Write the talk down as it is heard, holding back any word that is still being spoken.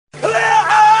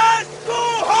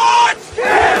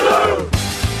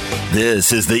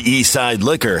This is the Eastside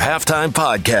Liquor Halftime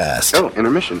Podcast. Oh,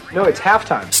 intermission. No, it's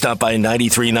halftime. Stop by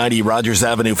 9390 Rogers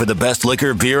Avenue for the best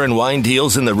liquor, beer, and wine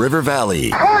deals in the River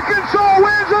Valley. Arkansas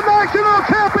wins the national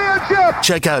championship.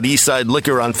 Check out Eastside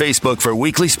Liquor on Facebook for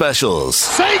weekly specials.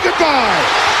 Say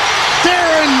goodbye.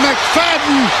 Darren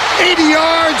McFadden, 80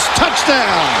 yards,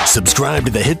 touchdown. Subscribe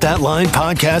to the Hit That Line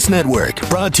Podcast Network,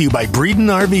 brought to you by Breeden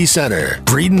RV Center.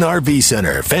 Breeden RV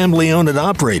Center, family owned and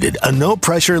operated, a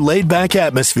no-pressure, laid-back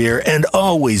atmosphere, and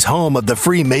always home of the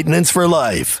free maintenance for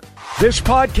life. This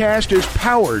podcast is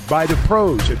powered by the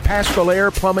pros at Paschal Air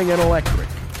Plumbing and Electric.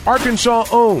 Arkansas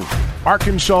owned,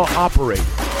 Arkansas operated.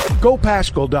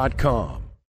 GoPaschal.com.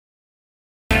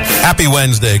 Happy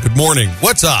Wednesday. Good morning.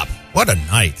 What's up? What a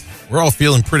night. We're all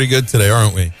feeling pretty good today,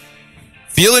 aren't we?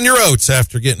 Feeling your oats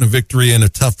after getting a victory in a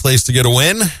tough place to get a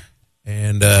win.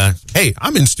 And, hey,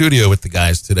 I'm in studio with the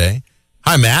guys today.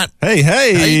 Hi, Matt. Hey. How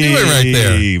you doing right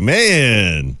there?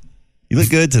 Man, you look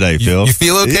good today, Phil. You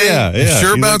feel okay? Yeah. You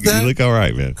sure about that? You look all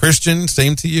right, man. Christian,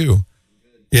 same to you.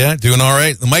 Yeah, doing all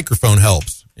right? The microphone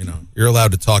helps. You know, you're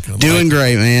allowed to talk in the Doing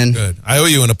great, man. Good. I owe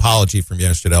you an apology from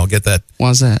yesterday. I'll get that.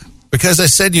 Why's that? Because I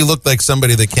said you look like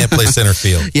somebody that can't play center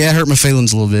field. Yeah, it hurt my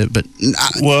feelings a little bit, but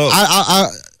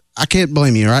I can't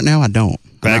blame you. Right now, I don't.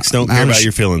 Facts don't care about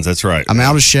your feelings. That's right. I'm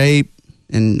out of shape,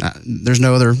 and there's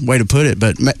no other way to put it.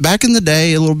 But back in the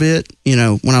day, a little bit, you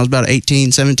know, when I was about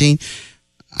 18, 17,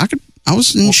 I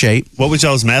was in shape. What was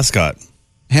y'all's mascot?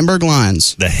 Hamburg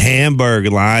Lions. The Hamburg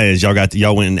Lions.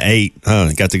 Y'all went and ate.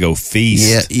 Got to go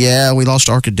feast. Yeah. We lost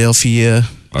Arkadelphia.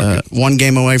 One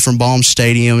game away from Baum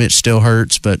Stadium. It still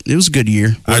hurts, but it was a good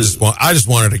year. I just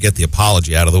wanted to get the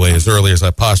apology out of the way as early as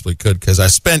I possibly could, because I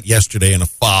spent yesterday in a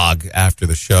fog after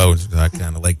the show. I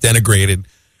kind of denigrated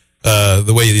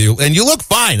the way you, and you look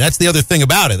fine. That's the other thing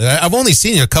about it. I've only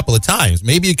seen you a couple of times.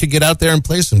 Maybe you could get out there and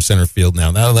play some center field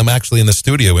now. Now that I'm actually in the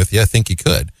studio with you, I think you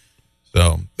could.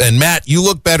 So, and Matt, you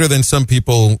look better than some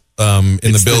people in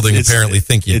the building apparently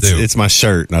think you do. It's my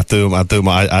shirt. I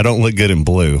don't look good in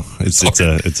blue.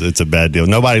 It's a bad deal.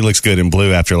 Nobody looks good in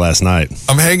blue after last night.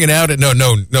 I'm hanging out at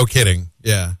no kidding.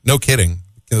 Yeah, no kidding.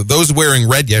 Those wearing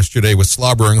red yesterday with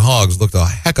slobbering hogs looked a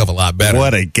heck of a lot better.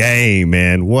 What a game,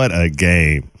 man! What a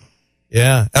game.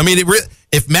 Yeah, I mean,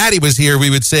 if Matty was here, we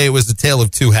would say it was the tale of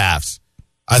two halves.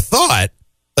 I thought.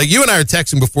 Like, you and I are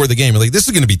texting before the game. We're like, this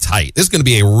is going to be tight. This is going to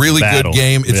be a really good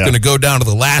game. It's going to go down to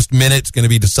the last minute. It's going to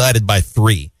be decided by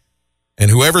 3. And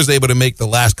whoever's able to make the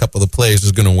last couple of plays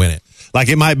is going to win it. Like,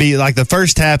 it might be like the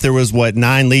first half, there was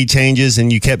 9 lead changes,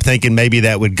 and you kept thinking maybe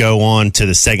that would go on to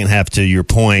the second half, to your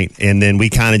point. And then we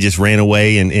kind of just ran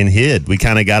away and hid. We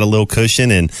kind of got a little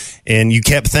cushion, and you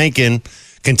kept thinking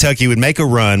Kentucky would make a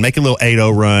run, make a little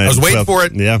 8-0 run. I was waiting for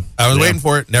it. Yeah. I was waiting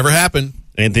for it. Never happened.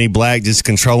 Anthony Black just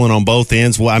controlling on both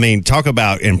ends. Well, I mean, talk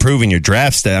about improving your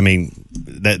draft stat. I mean,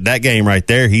 that game right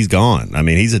there, he's gone. I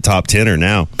mean, he's a top 10er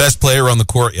now. Best player on the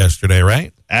court yesterday,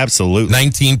 right? Absolutely.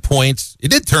 19 points. He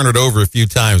did turn it over a few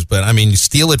times, but, I mean, you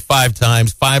steal it 5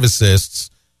 times, 5 assists,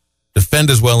 defend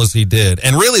as well as he did.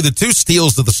 And really, the 2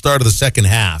 steals at the start of the second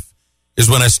half is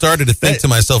when I started to think to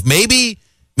myself, maybe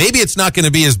it's not going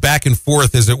to be as back and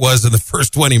forth as it was in the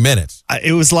first 20 minutes.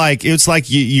 It was like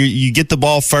you get the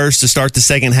ball first to start the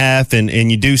second half, and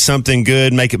you do something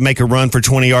good, make a run for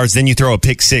 20 yards, then you throw a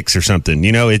pick 6 or something.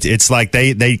 You know, it's like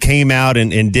they came out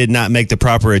and did not make the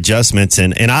proper adjustments.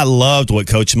 And I loved what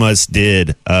Coach Muss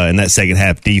did in that second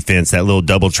half defense, that little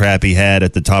double trap he had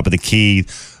at the top of the key.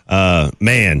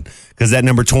 Man, because that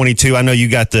number 22, I know you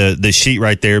got the sheet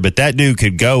right there, but that dude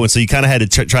could go, and so you kind of had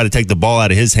to try to take the ball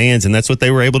out of his hands, and that's what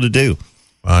they were able to do.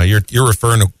 You're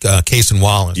referring to Cason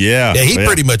Wallace. Yeah. He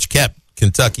pretty much kept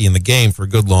Kentucky in the game for a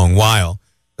good long while.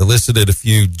 Elicited a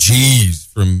few G's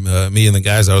from me and the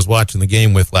guys I was watching the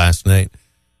game with last night.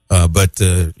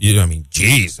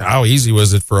 Geez, how easy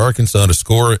was it for Arkansas to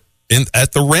score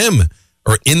at the rim,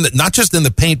 or not just in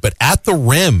the paint, but at the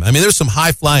rim? I mean, there's some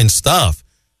high flying stuff.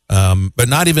 But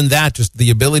not even that, just the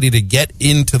ability to get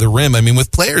into the rim. I mean,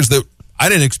 with players that I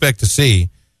didn't expect to see,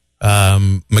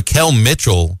 Makel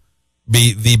Mitchell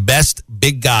be the best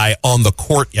big guy on the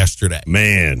court yesterday.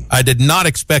 Man. I did not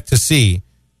expect to see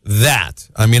that.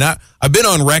 I mean, I've been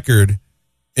on record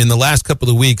in the last couple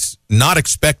of weeks not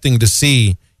expecting to see,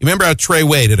 you remember how Trey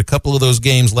Wade at a couple of those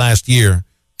games last year,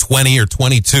 20 or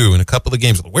 22 in a couple of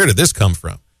games. Where did this come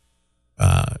from?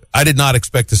 I did not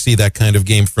expect to see that kind of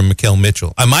game from Makel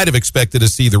Mitchell. I might have expected to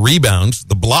see the rebounds,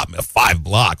 5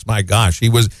 blocks. My gosh, he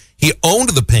He owned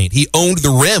the paint. He owned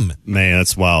the rim. Man,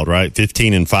 that's wild, right?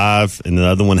 15-5, and the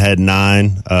other one had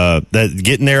 9. That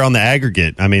getting there on the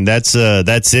aggregate. I mean, that's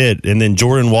it. And then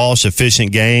Jordan Walsh,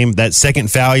 efficient game. That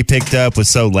second foul he picked up was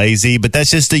so lazy, but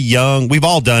that's just we've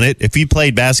all done it. If you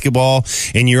played basketball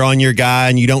and you're on your guy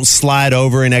and you don't slide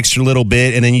over an extra little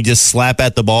bit and then you just slap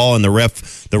at the ball and the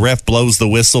ref blows the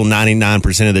whistle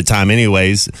 99% of the time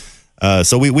anyways.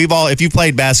 So we've all, if you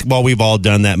played basketball, we've all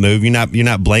done that move. You're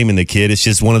not blaming the kid. It's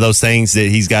just one of those things that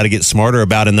he's got to get smarter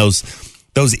about. And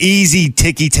those easy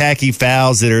ticky tacky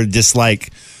fouls that are just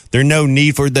like, there's no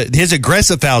need for his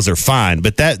aggressive fouls are fine,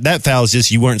 but that foul is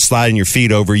just, you weren't sliding your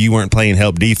feet over. You weren't playing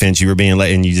help defense. You were being let,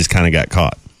 and you just kind of got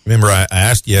caught. Remember, I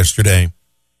asked yesterday,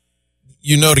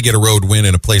 to get a road win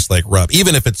in a place like Rupp,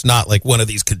 even if it's not like one of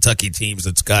these Kentucky teams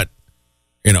that's got,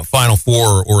 Final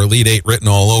Four or Elite Eight written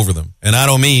all over them. And I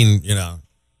don't mean,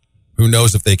 who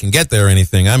knows if they can get there or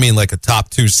anything. I mean like a top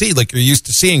 2 seed, like you're used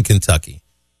to seeing Kentucky.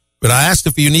 But I asked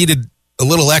if you needed a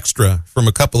little extra from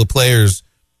a couple of players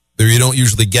that you don't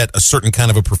usually get a certain kind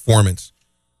of a performance.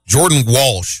 Jordan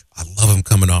Walsh, I love him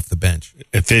coming off the bench.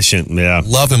 Efficient, yeah.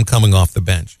 Love him coming off the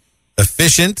bench.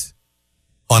 Efficient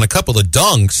on a couple of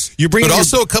dunks, but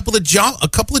also a couple of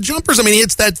jumpers. I mean, he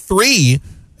hits that 3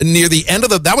 near the end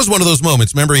of that was one of those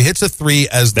moments. Remember, he hits a 3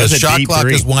 as the shot clock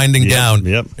is winding down.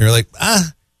 Yep. And you're like,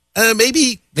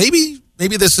 maybe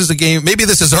this is a game. Maybe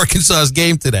this is Arkansas's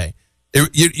game today.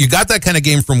 You got that kind of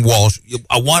game from Walsh.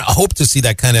 I hope to see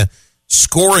that kind of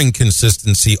scoring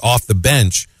consistency off the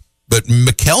bench. But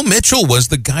Mikal Mitchell was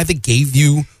the guy that gave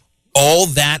you all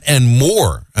that and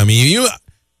more. I mean,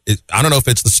 I don't know if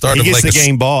it's the start of like the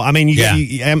game ball. I mean, you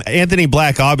Anthony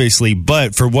Black, obviously,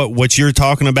 but for what you're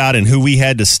talking about and who we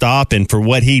had to stop and for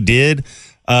what he did,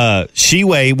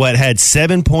 Sheway, had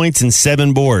 7 points and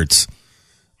 7 boards.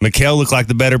 Mikal looked like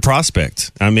the better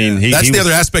prospect. I mean, that's the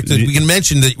other aspect that we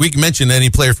can mention any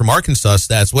player from Arkansas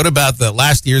stats. What about the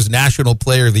last year's National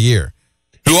Player of the Year,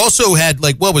 who also had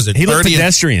what was it? He looked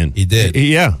pedestrian. He did.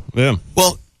 Yeah.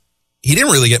 Well, he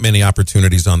didn't really get many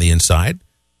opportunities on the inside.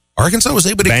 Arkansas was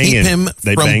able to keep him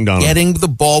from getting the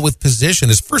ball with position.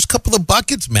 His first couple of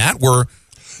buckets, Matt, were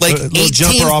like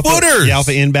 18-footers. The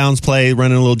alpha inbounds play,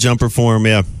 running a little jumper for him,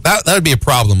 yeah. That would be a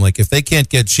problem. Like, if they can't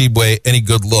get Sheway any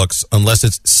good looks, unless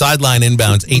it's sideline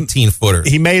inbounds, 18-footer.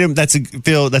 He made him,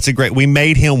 we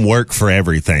made him work for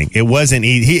everything. It wasn't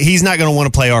easy. He's not going to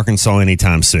want to play Arkansas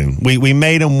anytime soon. We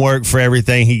made him work for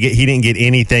everything. He didn't get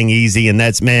anything easy,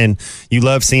 and you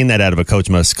love seeing that out of a coach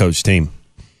must coach team.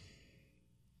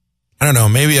 I don't know.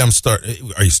 Maybe are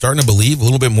you starting to believe a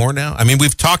little bit more now? I mean,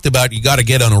 we've talked about you got to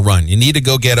get on a run. You need to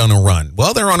go get on a run.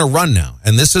 Well, they're on a run now.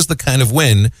 And this is the kind of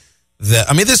win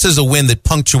this is a win that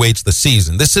punctuates the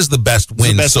season. This is the best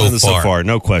win so far.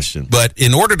 No question. But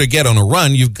in order to get on a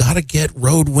run, you've got to get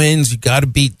road wins. You've got to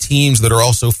beat teams that are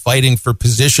also fighting for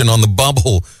position on the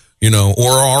bubble, or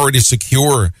are already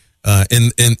secure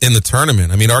in the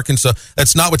tournament. I mean, Arkansas,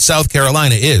 that's not what South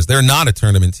Carolina is. They're not a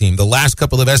tournament team. The last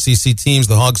couple of SEC teams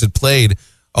the Hogs had played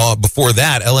before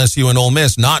that, LSU and Ole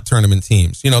Miss, not tournament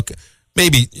teams.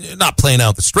 Maybe not playing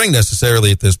out the string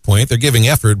necessarily at this point. They're giving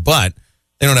effort, but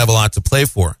they don't have a lot to play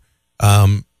for.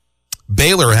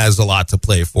 Baylor has a lot to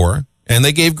play for, and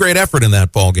they gave great effort in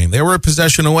that ball game. They were a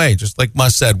possession away, just like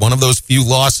Musk said, one of those few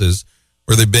losses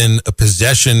where they've been a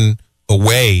possession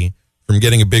away from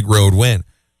getting a big road win.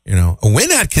 A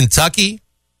win at Kentucky,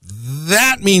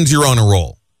 that means you're on a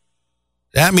roll.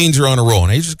 And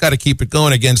you just got to keep it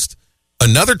going against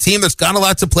another team that's got a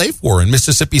lot to play for in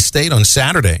Mississippi State on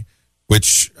Saturday,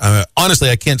 which honestly,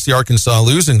 I can't see Arkansas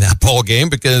losing that ball game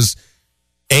because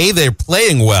they're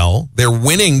playing well, they're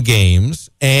winning games,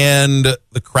 and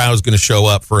the crowd's going to show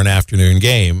up for an afternoon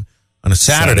game on a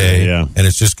Saturday, and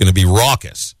it's just going to be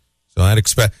raucous. So I'd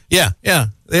expect, they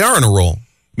are on a roll.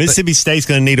 Mississippi State's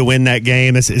going to need to win that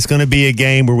game. It's going to be a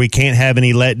game where we can't have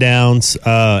any letdowns,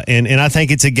 and I think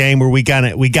it's a game where we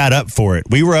got up for it.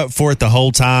 We were up for it the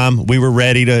whole time. We were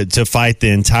ready to fight the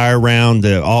entire round,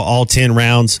 all 10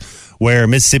 rounds. Where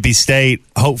Mississippi State,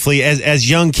 hopefully, as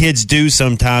young kids do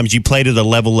sometimes, you play to the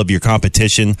level of your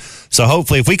competition. So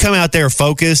hopefully, if we come out there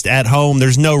focused at home,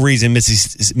 there's no reason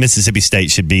Mississippi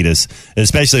State should beat us,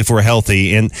 especially if we're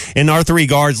healthy. And our 3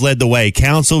 guards led the way,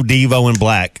 Council, Devo, and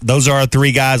Black. Those are our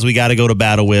 3 guys we got to go to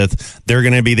battle with. They're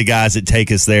going to be the guys that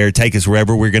take us there, take us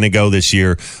wherever we're going to go this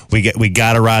year. We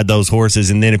got to ride those horses.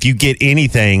 And then if you get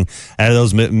anything out of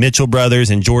those Mitchell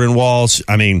brothers and Jordan Walsh,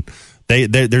 I mean,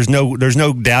 there's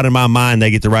no doubt in my mind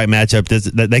they get the right matchup.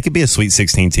 They could be a Sweet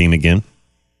 16 team again.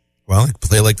 Well, they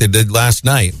play like they did last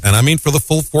night. And I mean, for the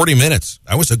full 40 minutes,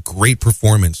 that was a great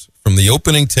performance from the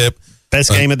opening tip Best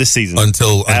game of the season.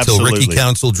 Until Ricky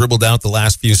Council dribbled out the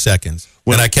last few seconds.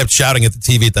 And I kept shouting at the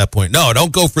TV at that point, no,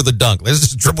 don't go for the dunk. Let's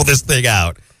just dribble this thing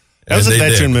out. That was a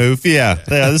veteran move. Yeah.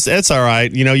 That's all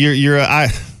right. You know,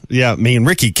 me and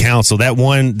Ricky Council, that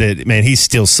one that, man, he's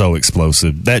still so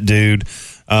explosive. That dude,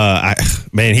 I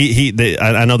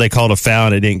know they called a foul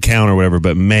and it didn't count or whatever,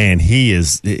 but man,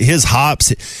 his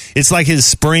hops, it's like his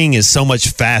spring is so much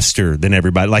faster than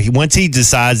everybody. Like once he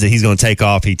decides that he's going to take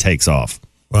off, he takes off.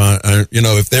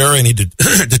 If there are any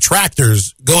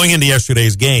detractors going into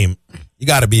yesterday's game, you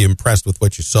got to be impressed with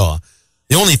what you saw.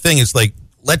 The only thing is, like,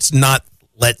 let's not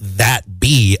let that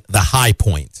be the high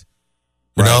point.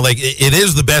 You know, like it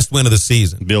is the best win of the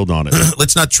season. Build on it.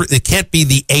 Let's not. It can't be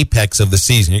the apex of the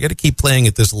season. You got to keep playing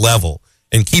at this level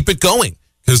and keep it going,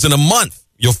 because in a month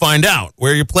you'll find out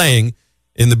where you're playing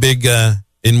in the big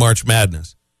in March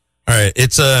Madness. All right,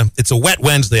 it's a wet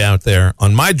Wednesday out there.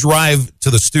 On my drive to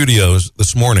the studios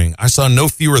this morning, I saw no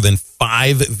fewer than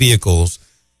 5 vehicles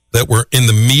that were in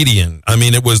the median. I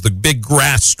mean, it was the big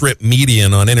grass strip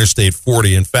median on Interstate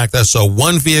 40. In fact, I saw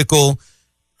one vehicle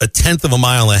a tenth of a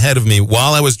mile ahead of me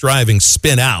while I was driving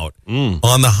spin out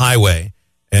on the highway.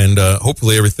 And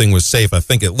hopefully everything was safe. I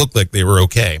think it looked like they were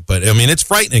okay. But, I mean, it's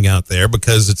frightening out there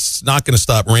because it's not going to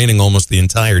stop raining almost the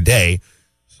entire day.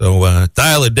 So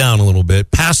dial it down a little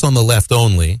bit. Pass on the left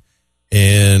only.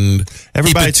 And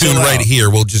everybody keep it tuned right here.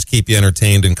 We'll just keep you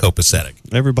entertained and copacetic.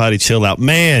 Everybody chill out.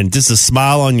 Man, just a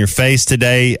smile on your face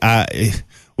today.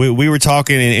 We were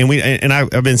talking, and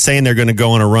I've been saying they're going to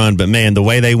go on a run, but man, the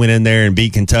way they went in there and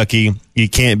beat Kentucky, you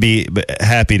can't be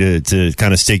happy to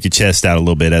kind of stick your chest out a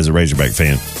little bit as a Razorback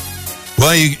fan.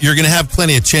 Well, you're going to have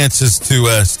plenty of chances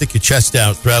to stick your chest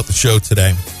out throughout the show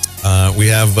today. We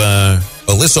have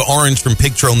Alyssa Orange from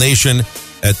Pig Trail Nation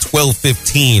at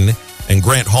 12:15, and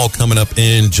Grant Hall coming up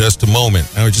in just a moment.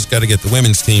 Now we just got to get the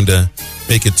women's team to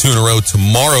make it 2 in a row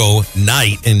tomorrow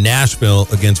night in Nashville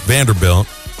against Vanderbilt.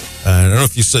 I don't know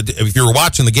if you were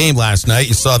watching the game last night,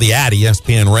 you saw the ad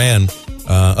ESPN ran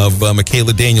of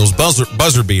Michaela Daniels'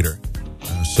 buzzer beater.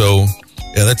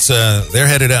 They're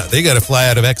headed out. They got to fly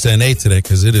out of XNA today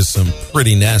because it is some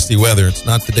pretty nasty weather. It's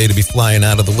not the day to be flying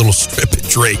out of the little strip at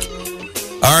Drake.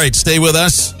 All right, stay with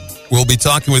us. We'll be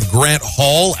talking with Grant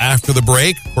Hall after the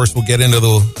break. Of course, we'll get into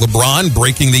the LeBron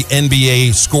breaking the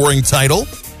NBA scoring title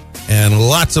and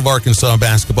lots of Arkansas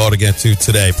basketball to get to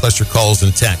today, plus your calls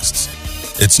and texts.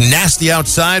 It's nasty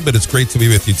outside, but it's great to be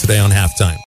with you today on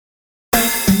Halftime.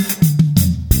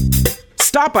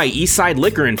 Stop by Eastside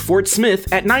Liquor in Fort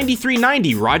Smith at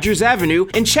 9390 Rogers Avenue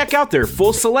and check out their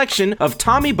full selection of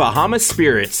Tommy Bahama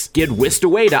spirits. Get whisked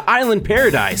away to Island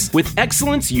Paradise with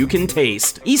excellence you can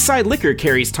taste. Eastside Liquor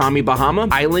carries Tommy Bahama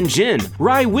Island Gin,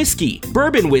 Rye Whiskey,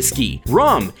 Bourbon Whiskey,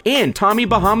 Rum, and Tommy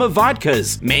Bahama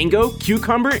Vodkas, Mango,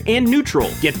 Cucumber, and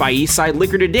Neutral. Get by Eastside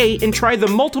Liquor today and try the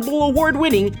multiple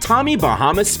award-winning Tommy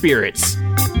Bahama spirits.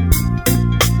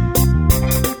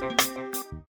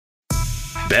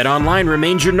 BetOnline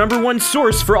remains your #1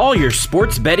 source for all your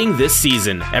sports betting this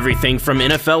season. Everything from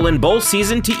NFL and bowl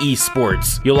season to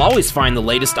esports. You'll always find the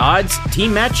latest odds,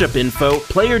 team matchup info,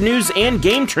 player news, and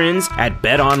game trends at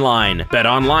BetOnline.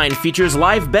 BetOnline features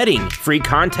live betting, free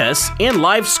contests, and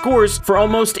live scores for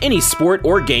almost any sport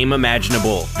or game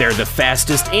imaginable. They're the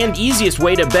fastest and easiest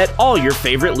way to bet all your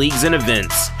favorite leagues and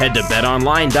events. Head to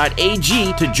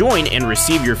betonline.ag to join and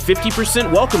receive your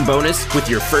 50% welcome bonus with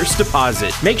your first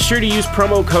deposit. Make sure to use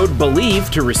promo code BELIEVE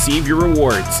to receive your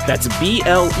rewards. That's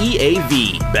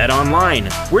BLEAV. Bet online,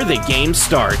 where the game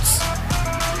starts.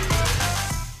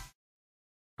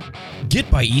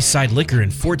 Get by Eastside Liquor in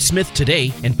Fort Smith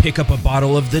today and pick up a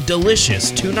bottle of the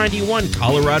delicious $2.91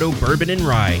 Colorado Bourbon and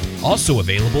Rye. Also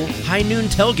available, High Noon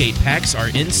Tailgate packs are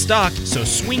in stock, so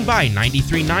swing by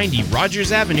 9390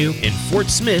 Rogers Avenue in Fort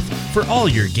Smith for all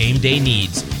your game day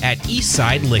needs at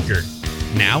Eastside Liquor.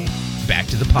 Now, back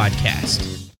to the podcast.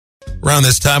 Around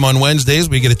this time on Wednesdays,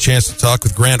 we get a chance to talk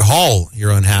with Grant Hall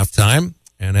here on Halftime.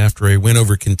 And after a win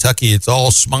over Kentucky, it's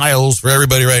all smiles for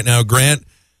everybody right now. Grant,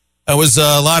 that was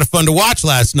a lot of fun to watch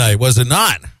last night, was it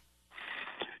not?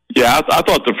 Yeah, I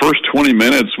thought the first 20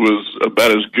 minutes was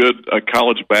about as good a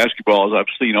college basketball as I've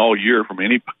seen all year from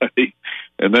anybody.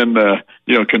 And then,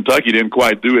 Kentucky didn't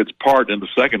quite do its part in the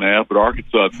second half, but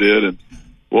Arkansas did. And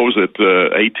what was it,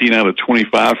 18 out of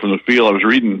 25 from the field? I was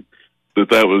reading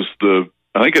that was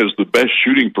I think it was the best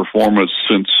shooting performance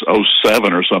since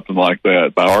 2007 or something like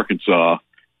that by Arkansas.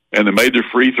 And they made their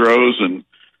free throws, and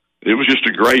it was just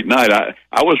a great night.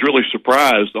 I was really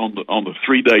surprised on the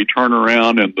 3-day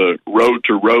turnaround and the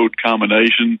road-to-road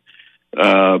combination,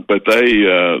 but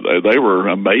they were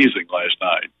amazing last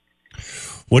night.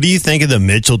 What do you think of the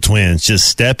Mitchell twins just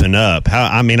stepping up?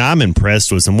 I'm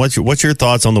impressed with them. What's your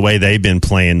thoughts on the way they've been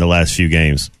playing the last few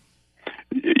games?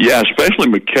 Yeah, especially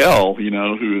Mikal,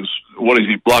 who is,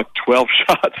 he blocked 12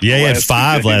 shots. Yeah, he had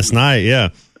 5 last night, yeah.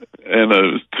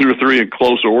 And 2 or 3 in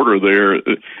close order there.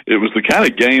 It was the kind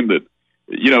of game that,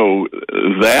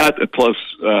 that plus,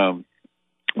 and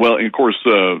of course,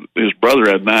 his brother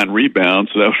had 9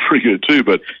 rebounds, so that was pretty good too.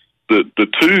 But the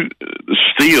 2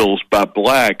 steals by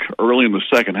Black early in the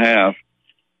second half,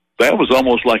 that was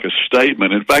almost like a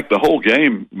statement. In fact, the whole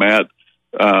game, Matt,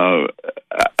 other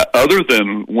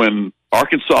than when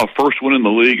Arkansas first went in the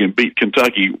league and beat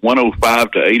Kentucky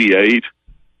 105-88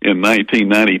 in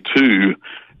 1992,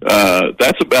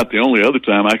 that's about the only other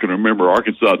time I can remember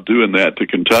Arkansas doing that to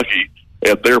Kentucky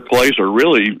at their place or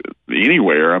really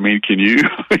anywhere. I mean, can you,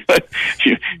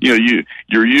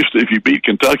 you're used to, if you beat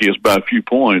Kentucky, it's by a few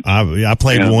points. I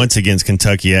played once against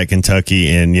Kentucky at Kentucky,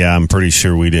 and I'm pretty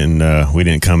sure we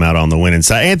didn't come out on the winning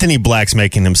side. Anthony Black's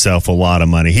making himself a lot of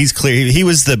money. He's clear. He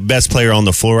was the best player on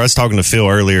the floor. I was talking to Phil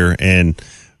earlier, and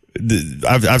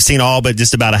I've seen all but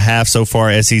just about a half so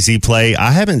far SEC play.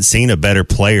 I haven't seen a better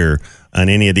player on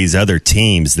any of these other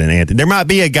teams than Anthony. There might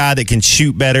be a guy that can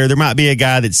shoot better. There might be a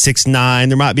guy that's 6'9".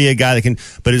 There might be a guy that can,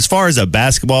 but as far as a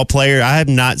basketball player, I have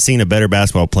not seen a better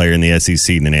basketball player in the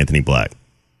SEC than Anthony Black.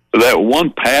 That one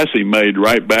pass he made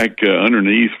right back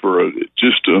underneath for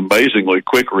just amazingly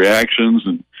quick reactions,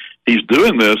 and he's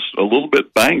doing this a little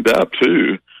bit banged up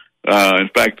too. In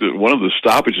fact, one of the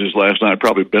stoppages last night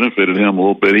probably benefited him a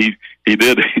little bit. He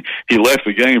left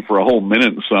the game for a whole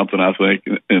minute and something, I think,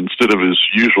 instead of his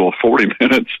usual 40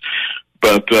 minutes.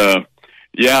 But Grant,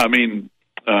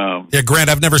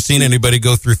 I've never seen anybody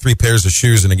go through 3 pairs of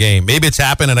shoes in a game. Maybe it's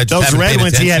happened, and I just those haven't red paid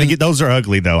ones attention. he had to get. Those are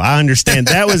ugly, though. I understand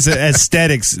that was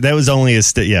aesthetics. That was only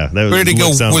That was. Where did he go?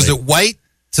 Was it white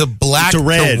to black to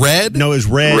red? No, it was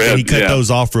red, and he cut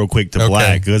those off real quick to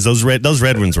black because those red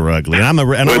ones were ugly. And I'm a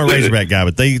Razorback guy,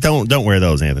 but they don't wear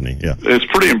those, Anthony. Yeah, it's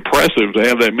pretty impressive to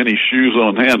have that many shoes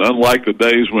on hand. Unlike the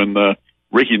days when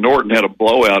Ricky Norton had a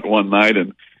blowout one night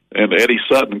and Eddie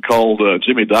Sutton called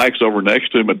Jimmy Dykes over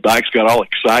next to him, and Dykes got all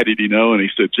excited, and he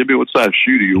said, "Jimmy, what size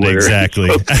shoe do you wear?" Exactly.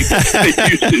 They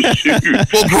used his shoes.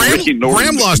 Well,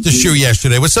 Graham lost a shoe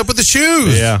yesterday. What's up with the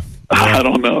shoes? Yeah. I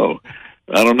don't know.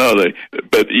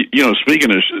 But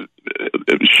speaking of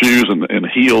shoes and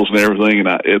heels and everything, and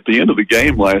at the end of the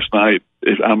game last night,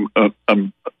 I'm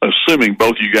assuming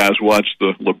both you guys watched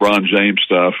the LeBron James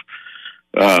stuff.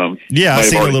 Yeah, I've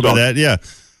seen a little bit of that. Yeah.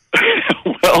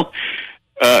 Well,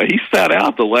 he sat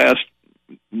out the last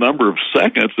number of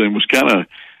seconds and was kind of,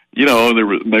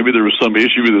 maybe there was some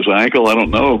issue with his ankle. I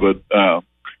don't know, but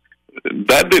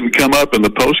that didn't come up in the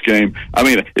post game. I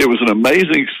mean, it was an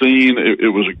amazing scene.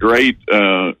 It was a great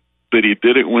that he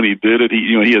did it when he did it.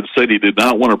 He had said he did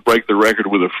not want to break the record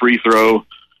with a free throw.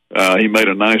 He made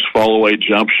a nice fall-away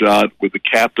jump shot with the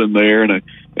captain there, and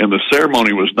the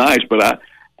ceremony was nice. But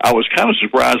I was kind of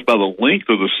surprised by the length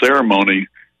of the ceremony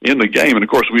in the game. And, of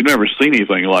course, we've never seen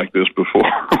anything like this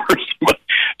before.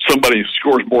 Somebody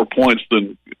scores more points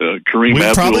than Kareem Abdul-Jabbar.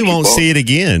 We probably won't see it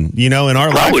again, in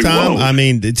our probably lifetime. Won't. I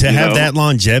mean, to have that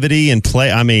longevity and play,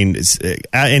 and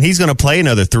he's going to play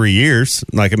another 3 years.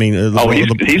 Like, I mean, he's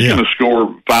going to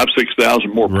score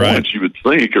 5,000-6,000 more points, you would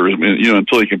think, or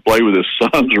until he can play with his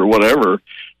sons or whatever.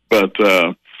 But But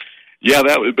I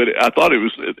thought it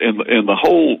was in the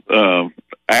whole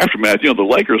aftermath. The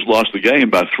Lakers lost the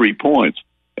game by 3 points.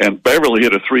 And Beverly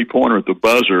hit a 3-pointer at the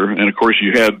buzzer. And, of course,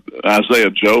 you had Isaiah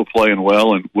Joe playing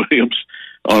well and Williams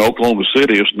on Oklahoma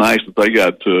City. It was nice that they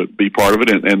got to be part of it.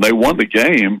 And they won the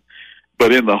game.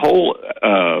 But in the whole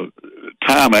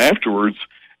time afterwards,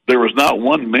 there was not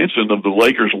one mention of the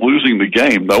Lakers losing the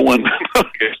game. No one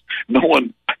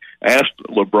asked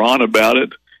LeBron about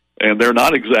it. And they're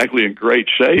not exactly in great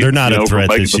shape. They're not a threat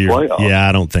this year. Playoffs. Yeah,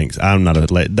 I don't think so. I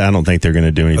don't think they're going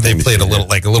to do anything. They played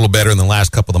a little better in the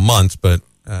last couple of months, but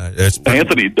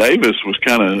Anthony Davis was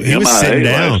kind of MIA sitting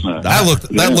down.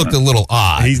 That looked a little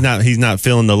odd. He's not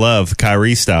feeling the love,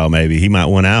 Kyrie style. Maybe he might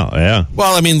want out. Yeah.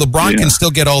 Well, I mean, LeBron can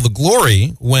still get all the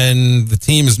glory when the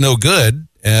team is no good.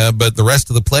 But the rest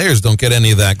of the players don't get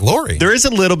any of that glory. There is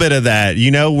a little bit of that,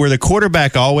 where the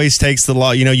quarterback always takes the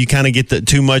law. You kind of get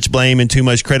too much blame and too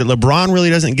much credit. LeBron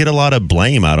really doesn't get a lot of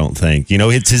blame, I don't think.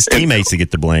 It's his teammates that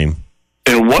get the blame.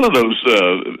 And one of those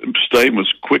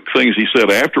statements, quick things he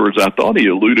said afterwards, I thought he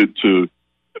alluded to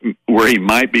where he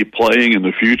might be playing in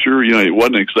the future. It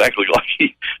wasn't exactly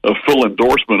like a full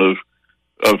endorsement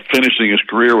of finishing his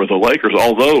career with the Lakers,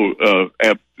 although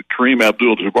Kareem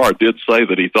Abdul-Jabbar did say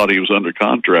that he thought he was under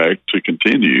contract to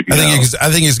continue. I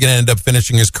think he's going to end up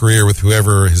finishing his career with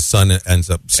whoever his son ends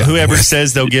up signing Whoever with.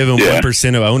 says they'll give him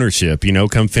 1% of ownership,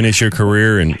 come finish your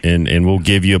career and we'll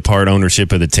give you a part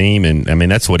ownership of the team. And I mean,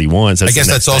 that's what he wants. I guess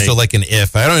that's also like an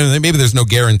if. I don't even, maybe there's no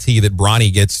guarantee that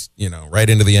Bronny gets, right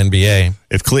into the NBA.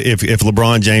 If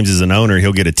LeBron James is an owner,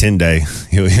 he'll get a 10-day.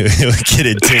 He'll get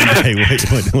a 10-day. It's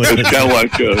kind of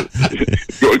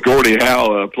like Gordie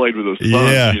Howe played with his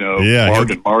sons, Mark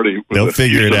and Marty. They'll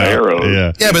figure it out.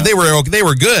 Arrows. Yeah, but they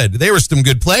were good. They were some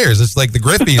good players. It's like the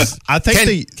Griffies. I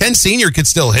think Ken Sr. could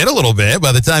still hit a little bit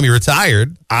by the time he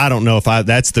retired. I don't know if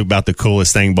that's about the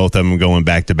coolest thing. Both of them going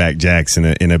back-to-back jacks in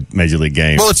a major league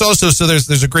game. Well, it's also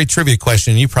there's a great trivia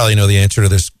question. You probably know the answer to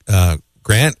this,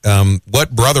 Grant.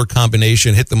 What brother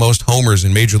combination hit the most homers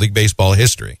in Major League Baseball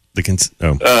history?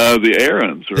 The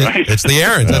Aarons, right? It's the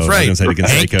Aarons. That's right.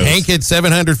 Hank hit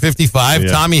 755.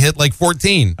 Yeah. Tommy hit like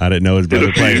 14. I didn't know his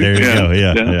brother played. There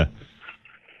you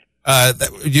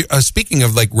go. Speaking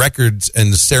of like records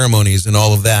and the ceremonies and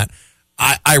all of that,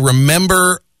 I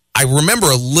remember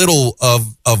a little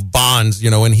of Bonds.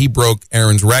 When he broke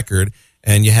Aaron's record.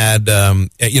 And you had,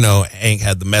 Hank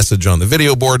had the message on the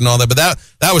video board and all that. But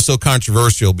that was so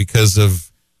controversial because of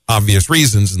obvious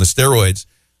reasons and the steroids.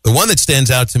 The one that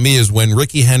stands out to me is when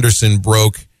Rickey Henderson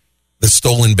broke the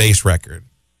stolen base record.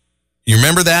 You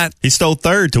remember that? He stole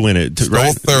third to win it.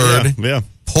 Stole third. Yeah.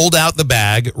 Pulled out the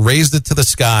bag, raised it to the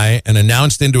sky, and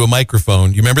announced into a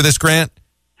microphone. You remember this, Grant?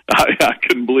 I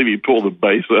couldn't believe he pulled the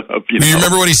base up. Do you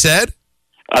remember what he said?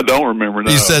 I don't remember.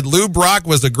 No. He said, Lou Brock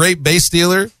was a great base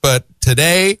stealer, but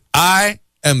today I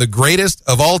am the greatest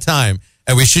of all time.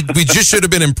 And we just should have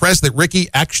been impressed that Rickey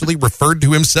actually referred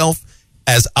to himself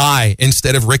as I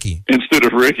instead of Rickey. Instead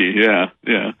of Rickey, yeah.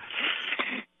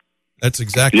 That's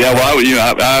exactly right.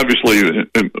 Well, I obviously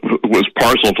was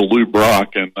partial to Lou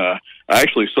Brock, and I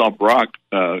actually saw Brock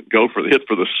hit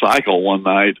for the cycle one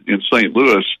night in St.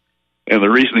 Louis, and the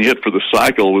reason he hit for the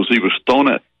cycle was he was thrown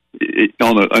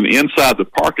on an inside the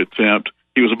park attempt.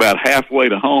 He was about halfway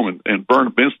to home, and Vern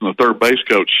Benson, the third base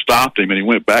coach, stopped him, and he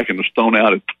went back and was thrown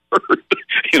out at third.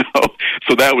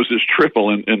 So that was his triple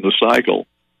in the cycle.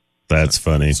 That's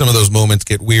funny. Some of those moments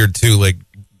get weird too. Like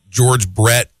George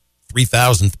Brett,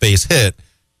 3,000th base hit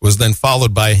was then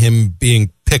followed by him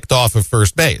being picked off of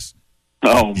first base.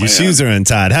 Oh, man. Your shoes are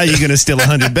untied. How are you going to steal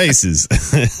 100 bases?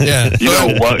 Yeah. You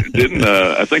know what?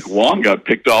 I think Juan got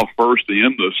picked off first the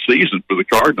end of the season for the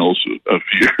Cardinals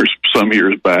some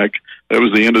years back. That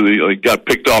was the end of he got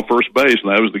picked off first base,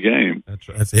 and that was the game. That's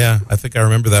right. Yeah, I think I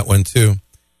remember that one too.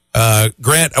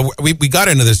 Grant, we got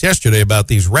into this yesterday about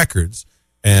these records,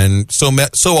 and so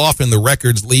often the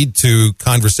records lead to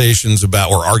conversations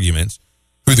about or arguments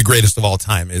who the greatest of all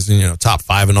time is, and top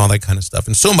five and all that kind of stuff.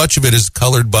 And so much of it is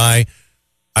colored by,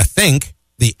 I think,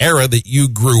 the era that you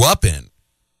grew up in.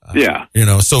 Yeah.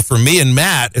 So for me and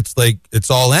Matt, it's like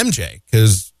it's all MJ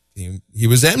because he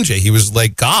was MJ. He was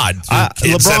like God to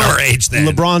kids at our age then.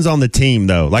 LeBron's on the team,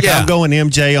 though. I'm going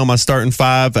MJ on my starting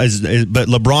five, but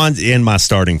LeBron's in my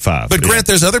starting five. But Grant,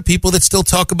 there's other people that still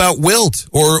talk about Wilt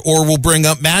or will bring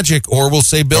up Magic or will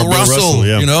say Bill Russell.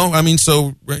 Yeah.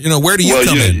 Where do you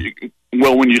come in?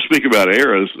 Well, when you speak about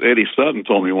eras, Eddie Sutton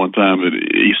told me one time that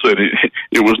he said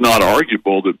it was not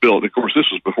arguable that Bill, of course, this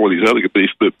was before these other guys,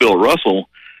 but Bill Russell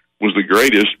was the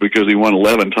greatest because he won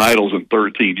 11 titles in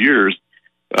 13 years.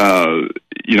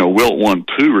 Wilt won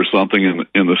 2 or something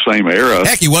in the same era.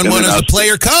 Heck, he won one as a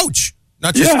player coach.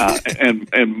 Not just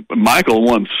and Michael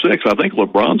won 6. I think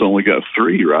LeBron's only got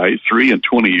 3, right? 3 in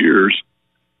 20 years.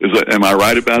 Am I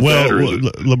right about that?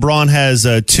 LeBron has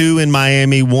 2 in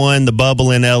Miami, 1 the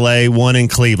bubble in L.A., 1 in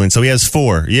Cleveland. So he has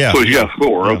 4. Yeah. So he's got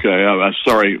 4. Yeah. Okay. I'm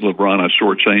sorry, LeBron. I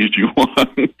shortchanged you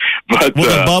one. But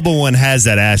the bubble one has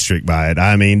that asterisk by it.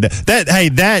 I mean,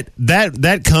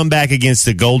 that comeback against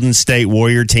the Golden State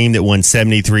Warrior team that won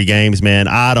 73 games, man.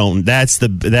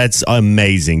 That's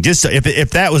amazing. Just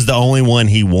if that was the only one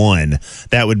he won,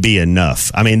 that would be enough.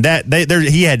 I mean,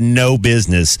 he had no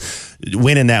business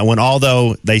winning that one,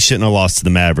 although they shouldn't have lost to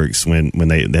the Mavericks when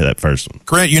they did that first one.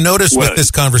 Grant, you notice with this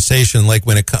conversation,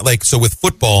 so with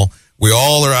football, we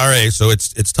all are all right. So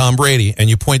it's Tom Brady, and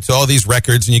you point to all these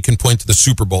records, and you can point to the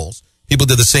Super Bowls. People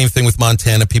did the same thing with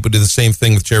Montana. People did the same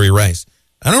thing with Jerry Rice.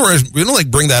 We don't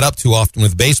bring that up too often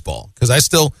with baseball because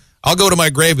I'll go to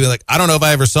my grave and be like, I don't know if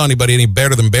I ever saw anybody any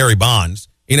better than Barry Bonds.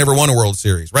 He never won a World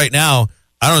Series. Right now,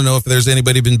 I don't know if there's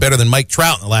anybody been better than Mike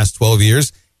Trout in the last 12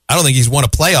 years. I don't think he's won a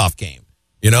playoff game.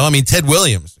 Ted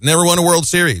Williams never won a World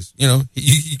Series.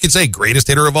 You could say greatest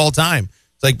hitter of all time.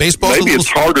 It's like baseball. Maybe it's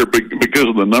harder because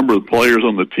of the number of players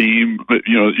on the team.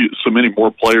 So many more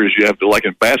players you have to, like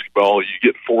in basketball, you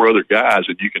get 4 other guys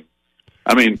and you can,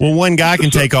 well, one guy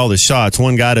can take all the shots.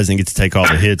 One guy doesn't get to take all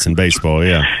the hits in baseball,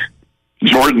 yeah.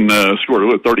 Jordan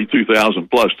scored 32,000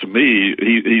 plus. To me,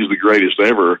 he's the greatest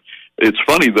ever. It's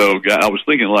funny, though, I was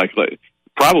thinking like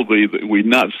probably we've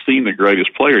not seen the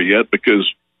greatest player yet because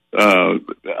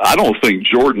I don't think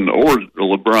Jordan or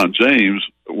LeBron James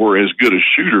were as good as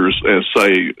shooters as,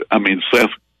 say,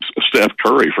 Steph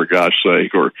Curry, for gosh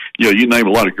sake, or you name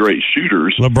a lot of great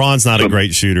shooters. LeBron's not a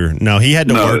great shooter. No, he had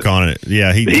to work on it.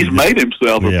 Yeah, he's made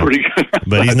himself a pretty good,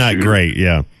 but he's not great.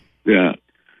 Yeah, yeah.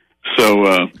 So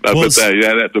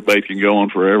that debate can go on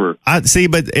forever. I see,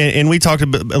 and we talked a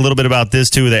little bit about this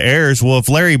too, the errors. Well, if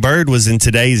Larry Bird was in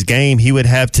today's game, he would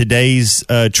have today's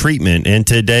treatment and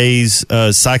today's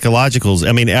psychologicals.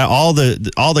 All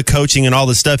the coaching and all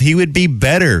the stuff. He would be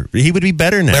better. He would be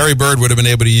better now. Larry Bird would have been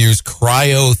able to use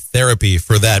cryotherapy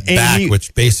for that back,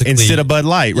 which basically instead of Bud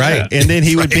Light, right? Yeah. And then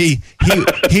he would be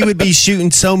he would be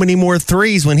shooting so many more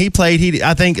threes when he played.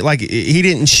 I think he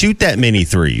didn't shoot that many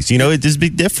threes. It'd just be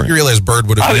different. You realize Bird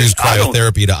would have used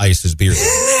cryotherapy to ice his beard.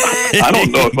 I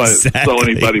don't know if I saw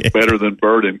anybody better than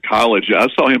Bird in college. I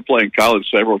saw him play in college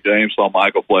several games. Saw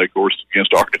Michael play, of course,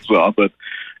 against Arkansas, but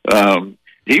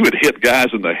he would hit guys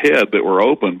in the head that were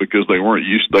open because they weren't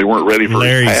ready for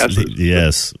his passes.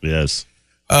 Yes.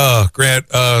 Oh, Grant,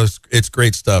 it's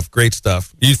great stuff. Great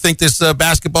stuff. Do you think this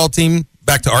basketball team,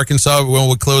 back to Arkansas, when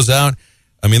we close out?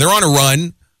 They're on a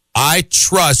run. I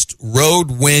trust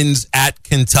road wins at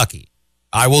Kentucky.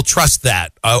 I will trust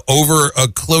that over a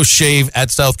close shave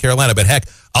at South Carolina. But heck,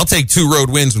 I'll take 2 road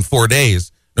wins in 4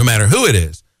 days, no matter who it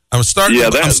is. I'm starting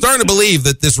to believe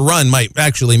that this run might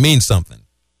actually mean something.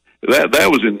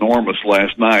 That was enormous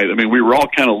last night. We were all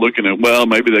kind of looking at, well,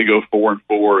 maybe they go 4-4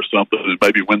 or something and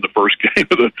maybe win the first game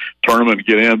of the tournament and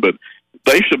get in. But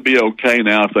they should be okay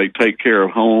now if they take care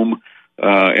of home.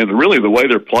 And really the way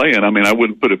they're playing, I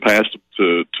wouldn't put it past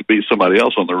them to beat somebody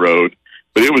else on the road.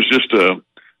 But it was just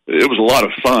it was a lot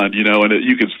of fun, and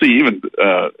you can see even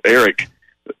Eric,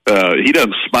 he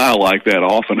doesn't smile like that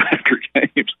often after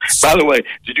games. By the way,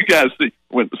 did you guys see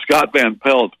when Scott Van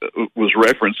Pelt was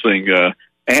referencing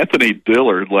Anthony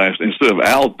Dillard instead of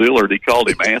Al Dillard, he called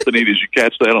him Anthony. Did you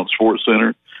catch that on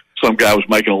SportsCenter? Some guy was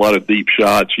making a lot of deep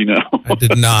shots, I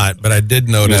did not, but I did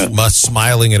notice Muss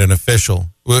smiling at an official.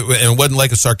 And it wasn't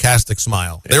like a sarcastic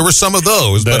smile. There were some of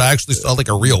those, but I actually saw like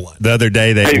a real one. The other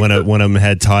day, one of them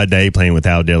had Todd Day playing with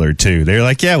Al Dillard, too. They were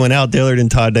like, when Al Dillard and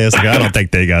Todd Day, I was like, I don't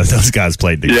think those guys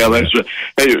played together. Yeah, that's right.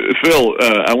 Hey, Phil,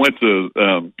 I went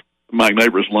to Mike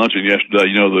Neighbors' luncheon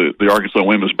yesterday, the Arkansas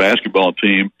women's basketball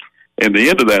team, and the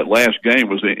end of that last game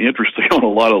was interesting on a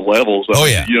lot of levels.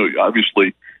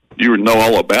 Obviously, you would know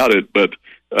all about it, but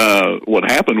what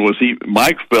happened was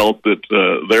Mike felt that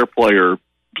their player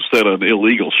set an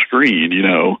illegal screen,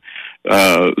 so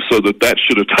that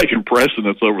should have taken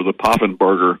precedence over the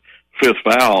Poffenberger 5th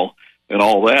foul and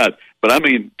all that. But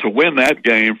to win that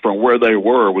game from where they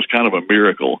were was kind of a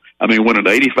miracle. When an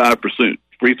 85%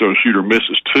 free throw shooter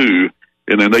misses 2,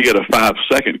 and then they get a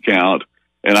 5-second count,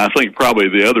 and I think probably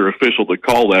the other official that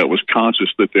called that was conscious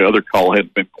that the other call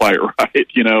hadn't been quite right.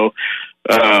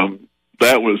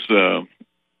 That was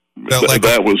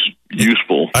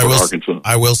useful for Arkansas.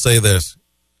 I will say this.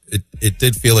 It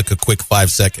did feel like a quick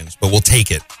 5 seconds, but we'll take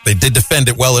it. They did defend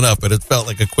it well enough, but it felt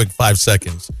like a quick 5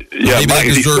 seconds. Yeah, maybe Mike,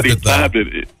 they deserved it, though.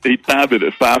 He timed it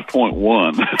at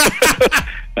 5.1.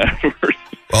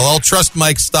 Well, I'll trust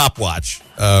Mike's stopwatch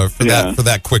for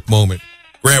that quick moment.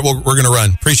 Grant, we're going to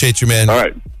run. Appreciate you, man. All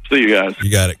right. See you guys. You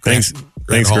got it. Thanks.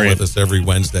 Grant Hall with us every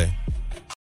Wednesday.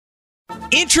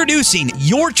 Introducing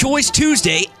Your Choice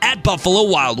Tuesday at Buffalo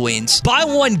Wild Wings. Buy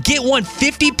one, get one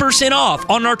 50% off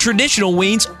on our traditional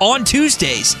wings on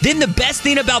Tuesdays. Then the best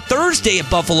thing about Thursday at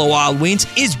Buffalo Wild Wings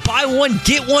is buy one,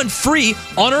 get one free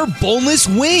on our boneless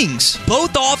wings.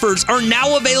 Both offers are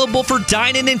now available for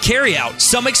dine-in and carry-out.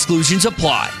 Some exclusions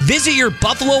apply. Visit your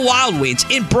Buffalo Wild Wings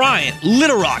in Bryant,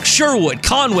 Little Rock, Sherwood,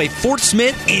 Conway, Fort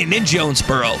Smith, and in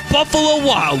Jonesboro. Buffalo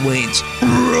Wild Wings.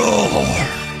 Roar!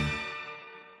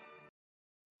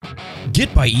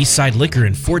 Get by Eastside Liquor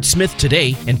in Fort Smith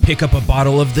today and pick up a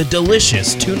bottle of the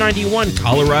delicious $2.91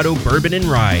 Colorado Bourbon and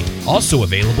Rye. Also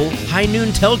available, High Noon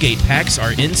tailgate packs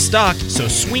are in stock, so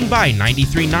swing by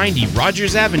 9390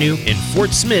 Rogers Avenue in Fort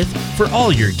Smith for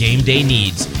all your game day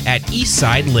needs at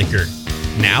Eastside Liquor.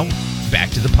 Now,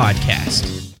 back to the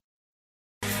podcast.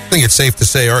 I think it's safe to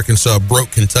say Arkansas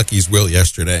broke Kentucky's will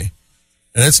yesterday.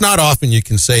 And it's not often you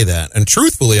can say that. And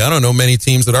truthfully, I don't know many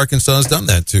teams that Arkansas has done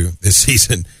that to this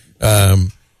season.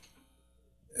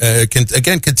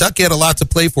 Again, Kentucky had a lot to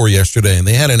play for yesterday, and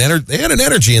they had an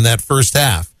energy in that first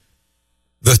half.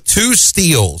 The 2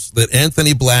 steals that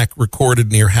Anthony Black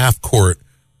recorded near half court,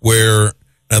 where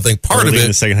I think part of it, in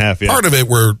the second half, part of it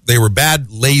they were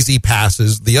bad, lazy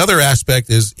passes. The other aspect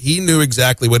is he knew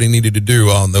exactly what he needed to do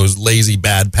on those lazy,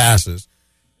 bad passes.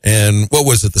 And what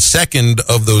was it? The second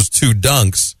of those 2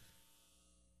 dunks,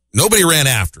 nobody ran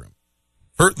after him.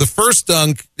 The first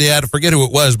dunk, they had to forget who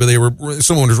it was, but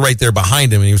someone was right there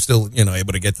behind him, and he was still,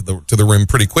 able to get to the rim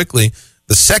pretty quickly.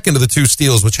 The second of the 2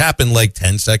 steals, which happened like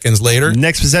 10 seconds later.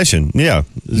 Next possession, yeah.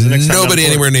 Nobody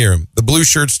anywhere near him. The blue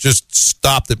shirts just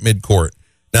stopped at midcourt.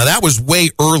 Now, that was way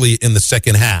early in the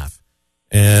second half.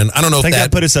 And I don't know if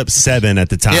that put us up 7 at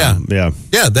the time. Yeah,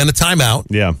 then a timeout.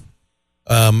 Yeah.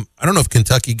 I don't know if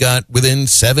Kentucky got within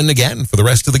 7 again for the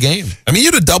rest of the game. I mean,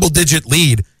 you had a double-digit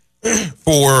lead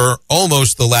for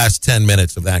almost the last 10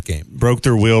 minutes of that game. Broke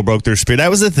their will, broke their spirit. That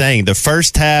was the thing. The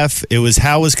first half, it was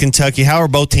how are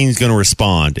both teams going to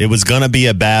respond? It was going to be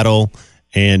a battle,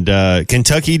 and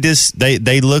Kentucky just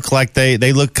they look like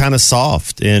they look kind of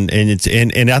soft, and I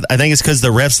think it's because the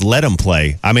refs let them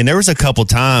play. I mean, there was a couple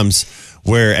times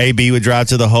where AB would drive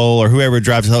to the hole or whoever would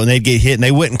drive to the hole and they'd get hit and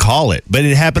they wouldn't call it. But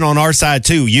it happened on our side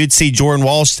too. You'd see Jordan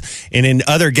Walsh, and in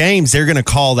other games, they're going to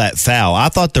call that foul. I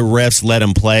thought the refs let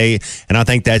him play, and I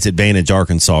think that's advantage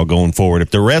Arkansas going forward.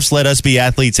 If the refs let us be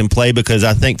athletes and play, because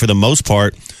I think for the most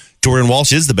part, Jordan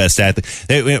Walsh is the best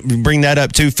athlete. Bring that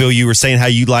up too, Phil. You were saying how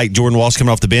you like Jordan Walsh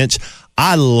coming off the bench.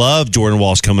 I love Jordan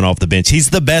Walsh coming off the bench. He's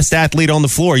the best athlete on the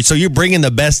floor. So you're bringing the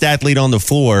best athlete on the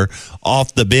floor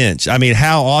off the bench. I mean,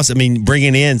 how awesome. I mean,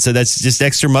 bringing in, so that's just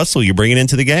extra muscle you're bringing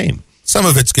into the game. Some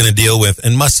of it's going to deal with,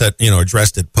 and Musset,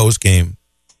 addressed it post-game.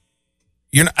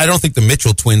 I don't think the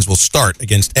Mitchell twins will start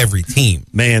against every team.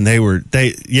 Man,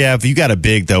 if you got a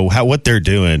big, though, what they're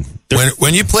doing.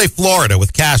 When you play Florida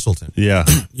with Castleton. Yeah.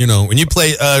 When you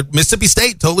play Mississippi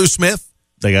State, Tolu Smith.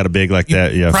 They got a big like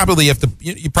that, yeah. Probably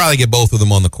you probably get both of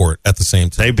them on the court at the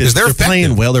same time. They're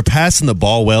playing well. They're passing the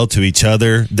ball well to each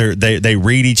other. They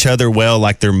read each other well,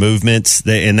 like their movements.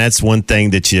 And that's one thing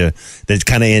that's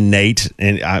kind of innate.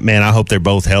 And I hope they're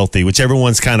both healthy. Whichever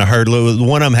one's kind of hurt.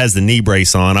 One of them has the knee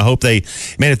brace on. I hope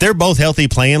if they're both healthy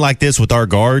playing like this with our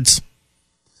guards,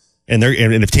 and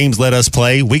if teams let us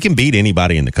play, we can beat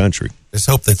anybody in the country. Let's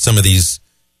hope that some of these.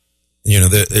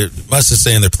 Muss is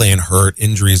saying they're playing hurt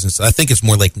injuries and stuff. I think it's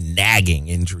more like nagging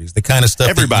injuries, the kind of stuff.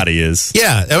 Everybody is.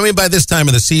 Yeah. I mean, by this time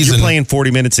of the season. You're playing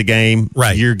 40 minutes a game.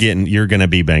 Right. You're going to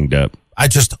be banged up. I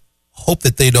just hope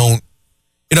that they don't,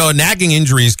 nagging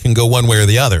injuries can go one way or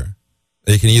the other.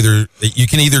 You can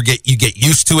either get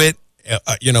used to it,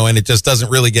 and it just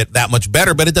doesn't really get that much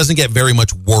better, but it doesn't get very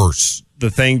much worse. The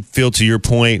thing, Phil, to your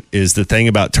point, is the thing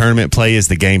about tournament play is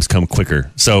the games come quicker.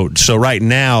 So right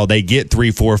now they get 3,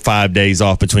 4, 5 days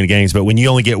off between games, but when you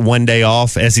only get 1 day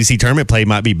off, SEC tournament play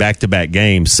might be back-to-back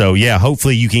games. So yeah,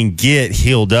 hopefully you can get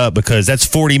healed up, because that's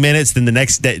 40 minutes. Then the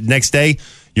next day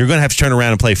you're going to have to turn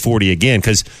around and play 40 again,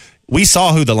 because we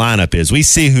saw who the lineup is. We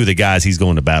see who the guys he's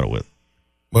going to battle with.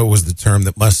 What was the term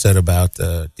that Muss said about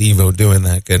Devo doing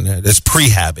that? It's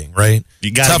prehabbing, right?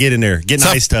 You got to get in there, get an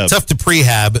ice tub. Tough to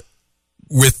prehab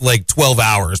with like 12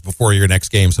 hours before your next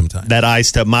game sometime. That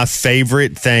ice tub, my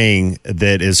favorite thing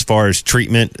that as far as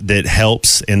treatment that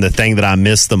helps, and the thing that I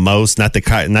miss the most, not the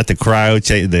cryo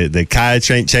the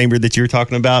cryo chamber that you were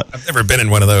talking about. I've never been in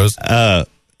one of those.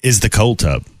 Is the cold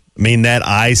tub. I mean, that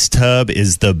ice tub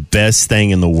is the best thing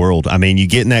in the world. I mean, you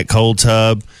get in that cold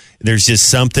tub, there's just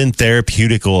something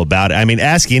therapeutical about it. I mean,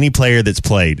 ask any player that's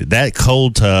played that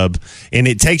cold tub, and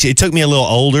it took me a little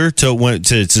older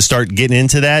to start getting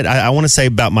into that. I want to say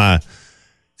about my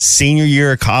senior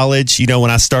year of college, when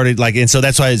I started and so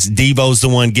that's why Devo's the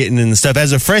one getting in the stuff.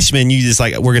 As a freshman, you just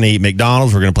we're going to eat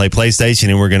McDonald's, we're going to play PlayStation,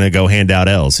 and we're going to go hand out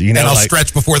L's. And I'll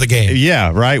stretch before the game.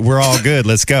 Yeah, right. We're all good.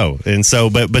 Let's go. And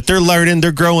so, but they're learning,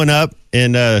 they're growing up,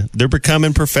 and they're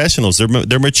becoming professionals.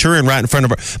 They're maturing right in front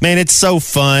of our man. It's so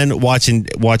fun watching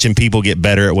people get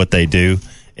better at what they do,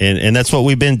 and that's what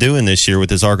we've been doing this year with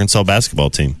this Arkansas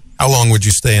basketball team. How long would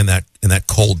you stay in that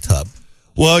cold tub?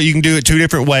 Well, you can do it 2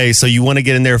 different ways. So you want to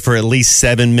get in there for at least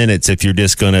 7 minutes if you're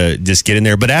just going to get in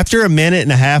there. But after a minute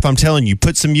and a half, I'm telling you,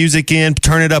 put some music in,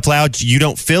 turn it up loud. You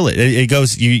don't feel it. It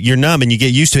goes, you're numb and you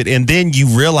get used to it. And then you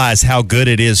realize how good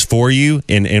it is for you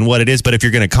and what it is. But if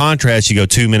you're going to contrast, you go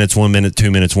 2 minutes, 1 minute, 2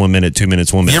 minutes, 1 minute, 2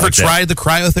 minutes, 1 minute. You ever tried the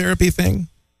cryotherapy thing?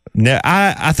 No,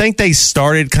 I think they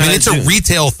started it's a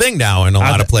retail thing now in a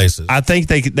lot of places. I think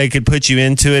they could put you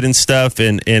into it and stuff.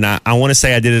 And I want to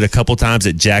say I did it a couple times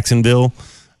at Jacksonville.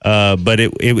 But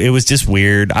it was just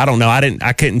weird. I don't know.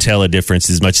 I couldn't tell a difference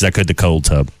as much as I could the cold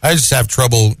tub. I just have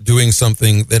trouble doing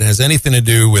something that has anything to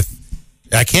do with.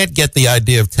 I can't get the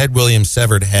idea of Ted Williams'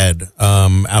 severed head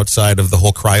outside of the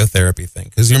whole cryotherapy thing.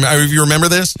 Because you remember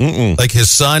this? Mm-mm. Like his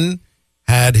son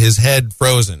had his head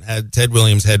frozen, had Ted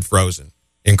Williams' head frozen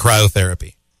in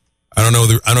cryotherapy. I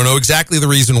don't know exactly the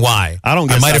reason why. I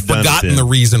might have forgotten the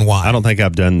reason why. I don't think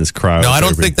I've done this cryotherapy. No, I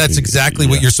don't think that's exactly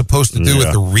what you're supposed to do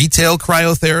with the retail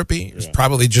cryotherapy. It's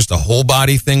probably just a whole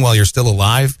body thing while you're still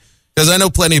alive. Because I know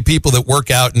plenty of people that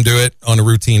work out and do it on a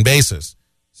routine basis.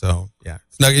 So, yeah.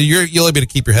 Now, you'll be able to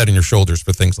keep your head on your shoulders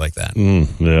for things like that.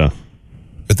 Yeah.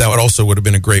 But that would have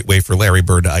been a great way for Larry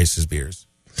Bird to ice his beers.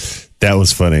 That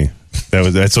was funny.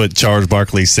 That's what Charles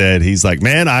Barkley said. He's like,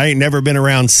 man, I ain't never been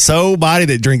around somebody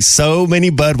that drinks so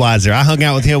many Budweiser. I hung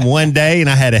out with him one day and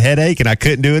I had a headache and I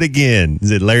couldn't do it again.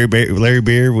 Said Larry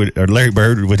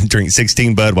Bird would drink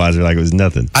 16 Budweiser like it was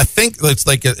nothing. I think it's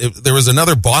like there was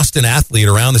another Boston athlete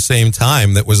around the same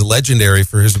time that was legendary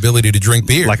for his ability to drink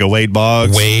beer, like a Wade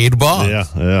Boggs. Wade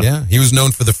Boggs, yeah. He was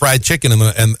known for the fried chicken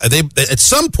and they at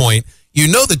some point. You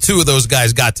know the two of those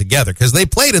guys got together because they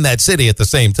played in that city at the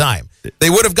same time. They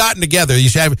would have gotten together.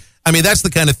 That's the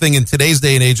kind of thing in today's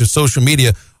day and age of social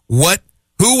media.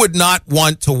 Who would not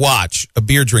want to watch a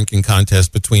beer drinking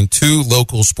contest between two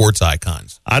local sports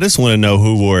icons? I just want to know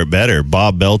who wore it better,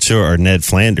 Bob Belcher or Ned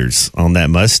Flanders on that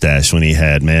mustache when he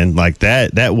had, man. Like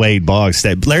that Wade Boggs.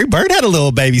 Larry Bird had a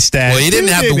little baby stash. Well, he didn't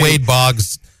have the Wade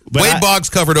Boggs. Wade Boggs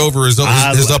covered over his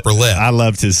upper lip. I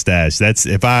loved his stash.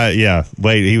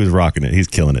 Wade, he was rocking it. He's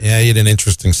killing it. Yeah, he had an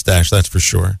interesting stash, that's for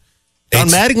sure. Don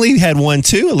Mattingly had one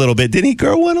too a little bit. Didn't he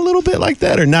grow one a little bit like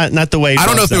that or not the Wade Boggs? I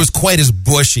don't know if it was quite as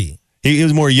bushy. He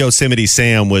was more Yosemite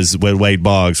Sam was with Wade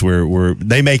Boggs where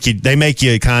they make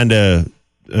you kind of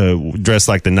dress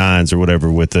like the Nines or whatever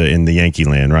in the Yankee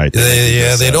land, right?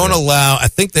 They don't allow. I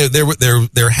think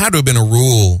there had to have been a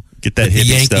rule. Get that the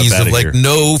Yankees of like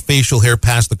no facial hair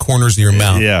past the corners of your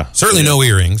mouth. Yeah, certainly no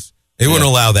earrings. They wouldn't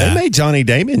allow that. They made Johnny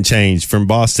Damon change from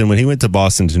Boston when he went to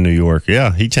Boston to New York.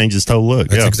 Yeah, he changed his whole look.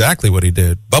 That's exactly what he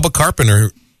did. Bubba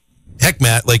Carpenter, heck,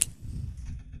 Matt, like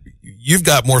you've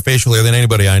got more facial hair than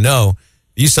anybody I know.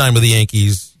 You signed with the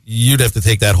Yankees. You'd have to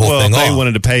take that whole thing off. If they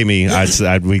wanted to pay me,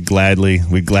 we'd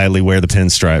gladly wear the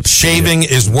pinstripes. Shaving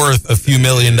is worth a few $1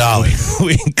 million.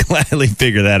 We'd gladly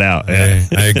figure that out.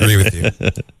 I agree with you.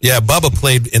 Yeah, Bubba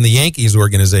played in the Yankees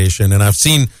organization, and I've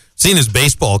seen his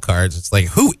baseball cards. It's like,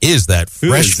 who is that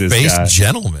fresh-faced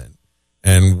gentleman?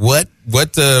 And what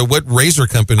razor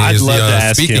company is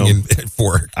he speaking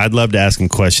for? I'd love to ask him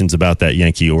questions about that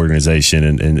Yankee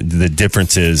organization and the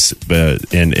differences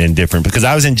in different. Because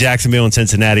I was in Jacksonville and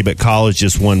Cincinnati, but college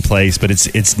just one place. But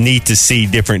it's neat to see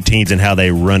different teams and how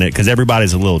they run it because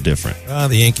everybody's a little different.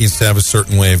 The Yankees have a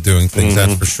certain way of doing things,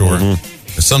 that's for sure.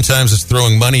 Sometimes it's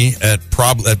throwing money at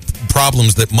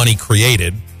problems that money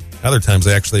created. Other times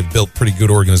they actually have built pretty good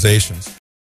organizations.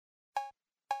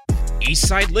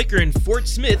 Eastside Liquor in Fort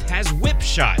Smith has Whip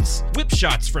Shots. Whip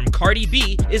Shots from Cardi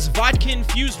B is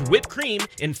vodka-infused whipped cream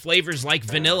in flavors like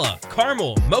vanilla,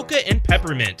 caramel, mocha, and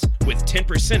peppermint. With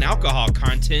 10% alcohol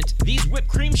content, these whipped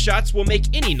cream shots will make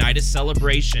any night a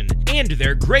celebration. And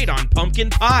they're great on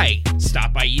pumpkin pie.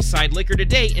 Stop by Eastside Liquor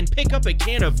today and pick up a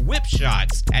can of Whip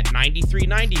Shots at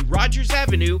 9390 Rogers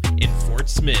Avenue in Fort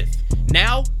Smith.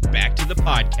 Now, back to the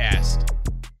podcast.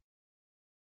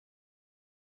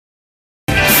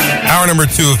 Hour number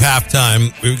 2 of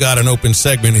halftime. We've got an open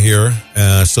segment here,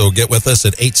 so get with us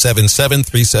at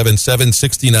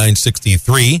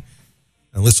 877-377-6963.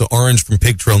 Alyssa Orange from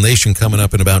Pig Trail Nation coming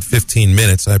up in about 15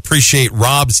 minutes. I appreciate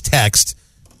Rob's text.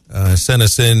 Sent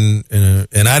us in,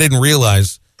 and I didn't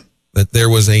realize that there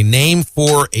was a name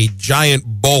for a giant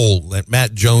bowl that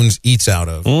Matt Jones eats out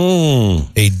of.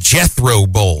 A Jethro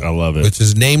Bowl. I love it. Which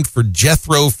is named for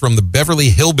Jethro from the Beverly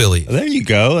Hillbillies. There you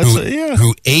go.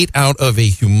 Who ate out of a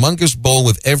humongous bowl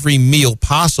with every meal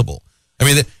possible.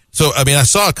 I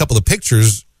saw a couple of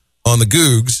pictures on the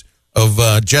Googs of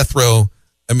Jethro.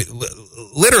 I mean,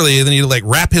 literally, then you like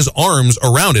wrap his arms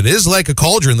around it. It is like a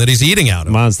cauldron that he's eating out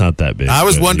of. Mine's not that big. I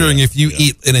was wondering if you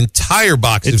eat an entire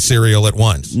box of cereal at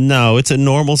once. No, it's a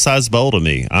normal sized bowl to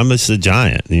me. I'm just a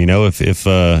giant. You know, if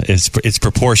it's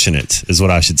proportionate is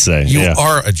what I should say. You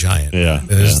are a giant. Yeah,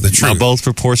 that is the truth. My bowl's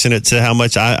proportionate to how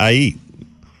much I eat.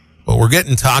 Well, we're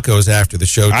getting tacos after the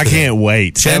show today. I can't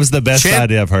wait. That was the best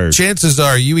idea I've heard. Chances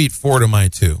are you eat 4 to my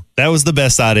 2. That was the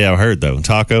best idea I've heard, though.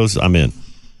 Tacos, I'm in.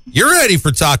 You're ready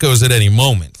for tacos at any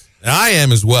moment. I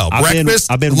am as well. Breakfast,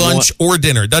 lunch, or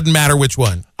dinner. Doesn't matter which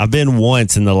one. I've been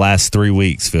once in the last 3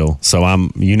 weeks, Phil. So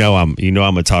I'm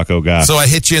a taco guy. So I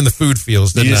hit you in the food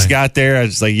fields, didn't I? You just got there. I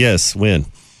was like, yes, win.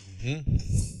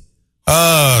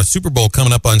 Super Bowl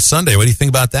coming up on Sunday. What do you think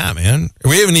about that, man?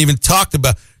 We haven't even talked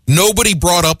about. Nobody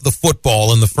brought up the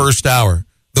football in the first hour.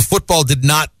 The football did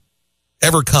not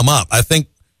ever come up. I think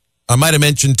I might have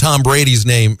mentioned Tom Brady's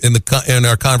name in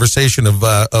our conversation of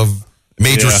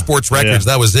major sports records.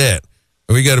 Yeah. That was it.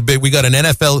 We got an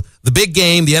NFL. The big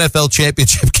game, the NFL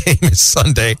championship game, is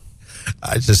Sunday.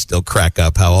 I just still crack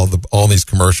up how all these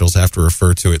commercials have to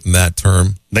refer to it in that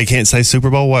term. They can't say Super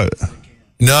Bowl. What?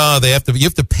 No, you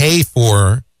have to pay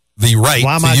for the right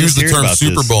to use the term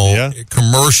Super Bowl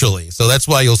commercially. So that's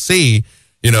why you'll see,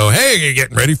 hey, you're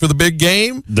getting ready for the big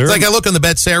game. It's like I look on the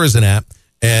Bet Sarazen app,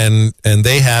 and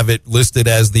they have it listed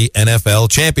as the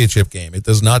NFL championship game. It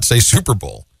does not say Super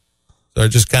Bowl. So it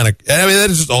just kind of, that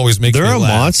just always makes me laugh. They're a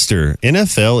monster.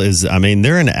 NFL is,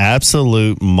 they're an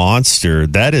absolute monster.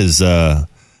 That is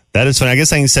funny. I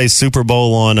guess I can say Super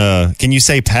Bowl on, can you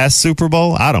say past Super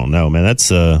Bowl? I don't know, man. That's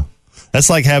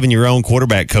like having your own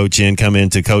quarterback coach come in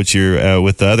to coach your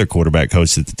with the other quarterback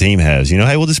coach that the team has.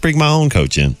 Hey, we'll just bring my own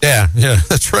coach in. Yeah,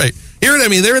 that's right. There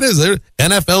it is.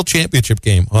 NFL championship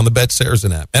game on the Bet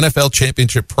Sarazen app. NFL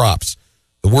championship props.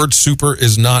 The word super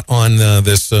is not on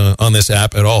this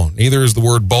app at all. Neither is the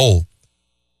word bowl.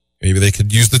 Maybe they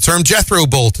could use the term Jethro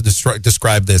Bowl to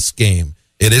describe this game.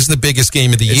 It is the biggest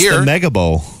game of the year. It's the Mega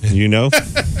Bowl,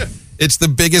 It's the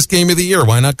biggest game of the year.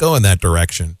 Why not go in that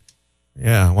direction?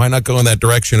 Yeah, why not go in that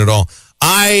direction at all?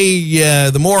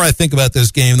 The more I think about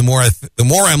this game, the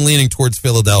more I'm leaning towards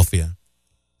Philadelphia.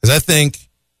 Because I think,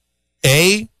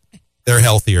 A, they're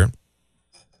healthier.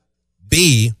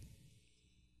 B,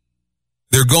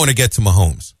 they're going to get to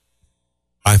Mahomes.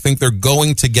 I think they're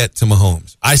going to get to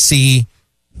Mahomes. I see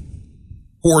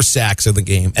 4 sacks in the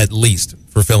game, at least,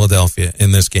 for Philadelphia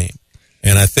in this game.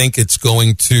 And I think it's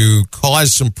going to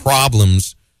cause some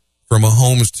problems for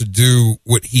Mahomes to do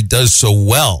what he does so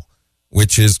well,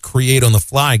 which is create on the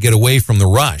fly, get away from the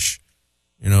rush.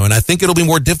 And I think it'll be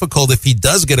more difficult if he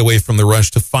does get away from the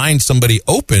rush to find somebody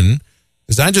open,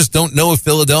 because I just don't know if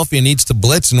Philadelphia needs to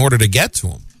blitz in order to get to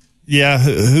him. Yeah,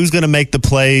 who's going to make the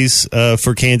plays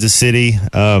for Kansas City?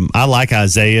 I like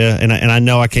Isaiah, and I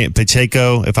know I can't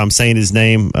Pacheco if I'm saying his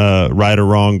name right or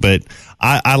wrong, but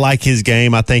I like his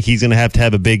game. I think he's going to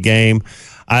have a big game.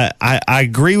 I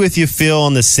agree with you, Phil,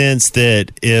 in the sense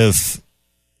that if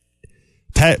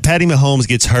Patty Mahomes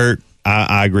gets hurt,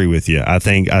 I agree with you. I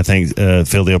think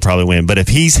Philly will probably win. But if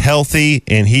he's healthy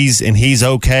and he's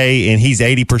okay and he's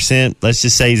 80%, let's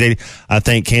just say he's 80, I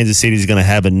think Kansas City is going to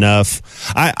have enough.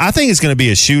 I think it's going to be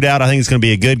a shootout. I think it's going to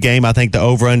be a good game. I think the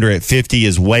over-under at 50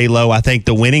 is way low. I think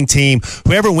the winning team,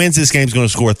 whoever wins this game, is going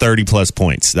to score 30-plus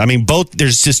points.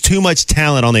 There's just too much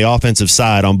talent on the offensive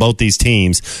side on both these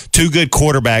teams. 2 good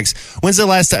quarterbacks. When's the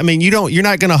last time? You're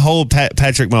not going to hold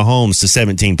Patrick Mahomes to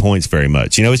 17 points very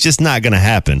much. It's just not going to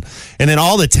happen. And then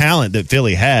all the talent that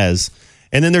Philly has,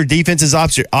 and then their defense is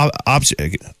optimistic.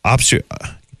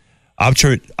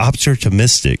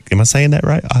 Am I saying that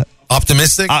right?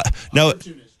 Optimistic? No.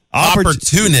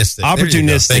 Opportunistic.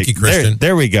 Opportunistic. Thank you, Christian.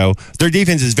 There we go. Their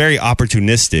defense is very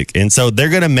opportunistic, and so they're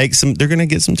going to They're going to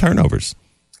get some turnovers.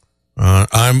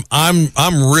 I'm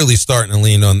really starting to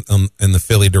lean on in the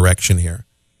Philly direction here.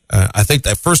 I think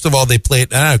that first of all they played.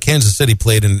 Kansas City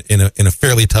played in a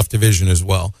fairly tough division as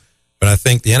well. But I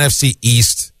think the NFC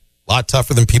East, a lot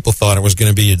tougher than people thought it was going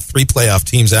to be. 3 playoff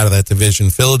teams out of that division.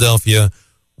 Philadelphia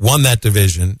won that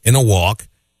division in a walk.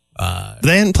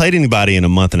 They hadn't played anybody in a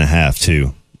month and a half,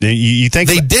 too. You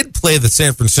think they did play the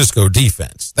San Francisco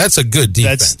defense. That's a good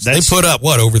defense. They put up,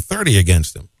 over 30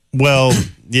 against them. Well,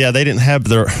 yeah, they didn't have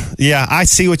their... Yeah, I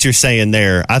see what you're saying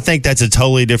there. I think that's a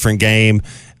totally different game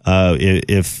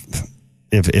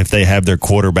if they have their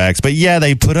quarterbacks. But yeah,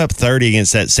 they put up 30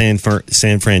 against that San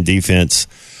Fran defense.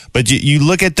 But you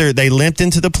look at they limped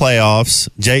into the playoffs.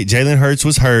 Jalen Hurts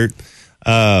was hurt.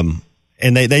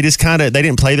 And they just they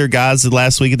didn't play their guys the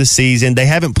last week of the season. They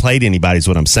haven't played anybody is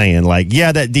what I'm saying.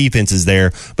 That defense is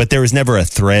there, but there was never a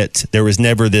threat. There was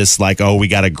never this we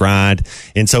got to grind.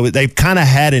 And so they've kind of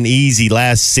had an easy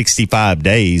last 65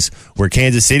 days where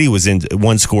Kansas City was in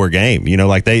 1-score game.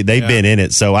 They've been in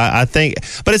it. So I think,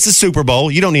 but it's the Super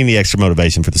Bowl. You don't need any extra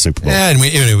motivation for the Super Bowl. Yeah, and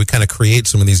we kind of create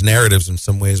some of these narratives in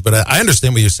some ways. But I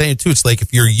understand what you're saying too. It's like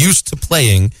if you're used to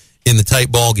playing in the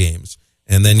tight ball games,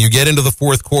 and then you get into the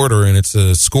fourth quarter and it's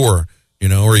a score,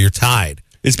 or you're tied.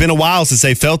 It's been a while since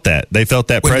they felt that. They felt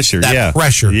that pressure. That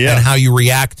pressure and how you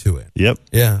react to it. Yep.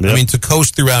 Yeah. Yep. To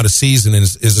coast throughout a season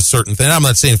is a certain thing. I'm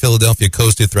not saying Philadelphia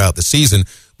coasted throughout the season,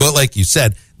 but like you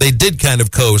said, they did kind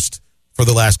of coast for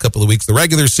the last couple of weeks, the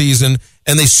regular season,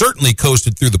 and they certainly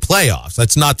coasted through the playoffs.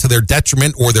 That's not to their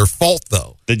detriment or their fault,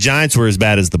 though. The Giants were as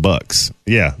bad as the Bucks.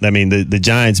 Yeah, I mean, the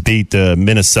Giants beat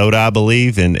Minnesota, I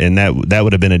believe, and that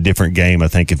would have been a different game, I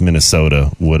think, if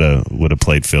Minnesota would have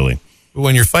played Philly. But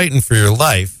when you're fighting for your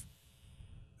life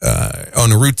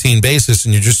on a routine basis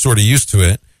and you're just sort of used to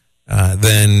it,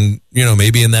 then,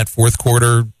 maybe in that fourth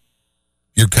quarter,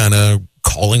 you're kind of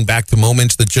calling back the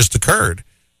moments that just occurred,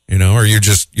 or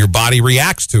your body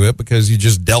reacts to it because you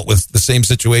just dealt with the same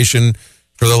situation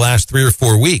for the last 3 or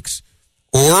 4 weeks.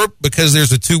 Or because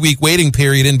there's a 2-week waiting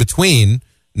period in between,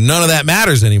 none of that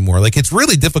matters anymore. Like, it's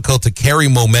really difficult to carry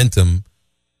momentum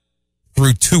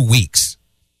through 2 weeks.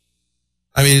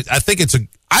 I mean, I think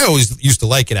I always used to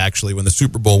like it, actually, when the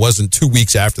Super Bowl wasn't 2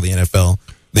 weeks after the NFL,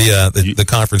 the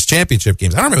conference championship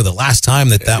games. I don't remember the last time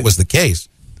that was the case.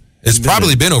 It's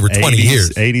probably been over 20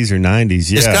 years. 80s or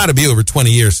 90s, yeah. It's got to be over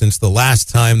 20 years since the last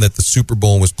time that the Super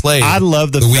Bowl was played. I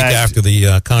love the week fact after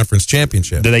the conference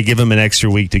championship. Do they give them an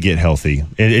extra week to get healthy?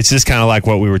 It's just kind of like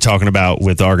what we were talking about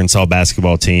with the Arkansas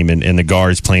basketball team and the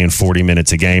guards playing 40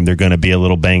 minutes a game. They're going to be a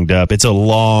little banged up. It's a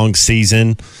long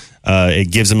season.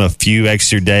 It gives them a few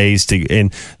extra days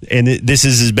and this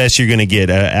is as best you're going to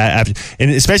get. And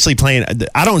especially playing,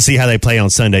 I don't see how they play on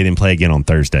Sunday then play again on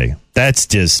Thursday. That's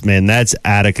just, man, that's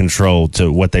out of control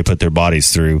to what they put their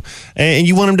bodies through. And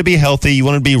you want them to be healthy. You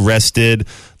want them to be rested.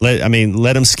 Let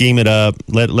them scheme it up.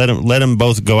 Let them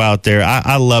both go out there.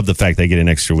 I love the fact they get an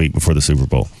extra week before the Super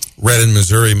Bowl. Red in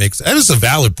Missouri that is a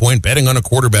valid point. Betting on a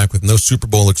quarterback with no Super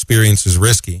Bowl experience is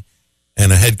risky.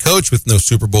 And a head coach with no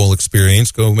Super Bowl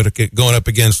experience going up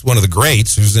against one of the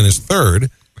greats who's in his third.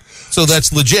 So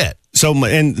that's legit. So,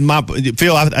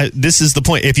 Phil, this is the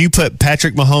point. If you put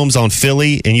Patrick Mahomes on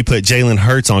Philly and you put Jalen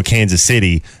Hurts on Kansas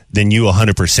City, then you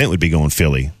 100% would be going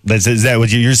Philly. Is that what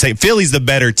you're saying? Philly's the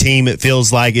better team, it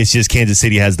feels like. It's just Kansas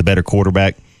City has the better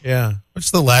quarterback. Yeah.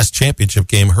 What's the last championship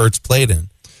game Hurts played in?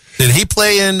 Did he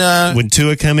play in? Would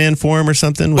Tua come in for him or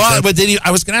something? But did he?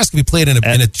 I was going to ask if he played in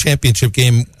a championship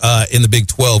game in the Big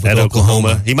 12 with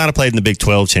Oklahoma. He might have played in the Big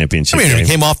 12 championship game. He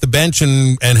came off the bench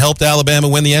and helped Alabama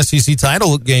win the SEC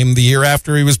title game the year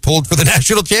after he was pulled for the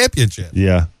national championship.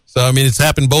 Yeah. So, it's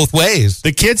happened both ways.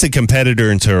 The kid's a competitor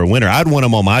into a winner. I'd want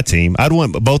him on my team. I'd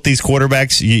want both these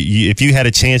quarterbacks. If you had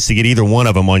a chance to get either one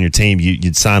of them on your team,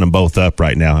 you'd sign them both up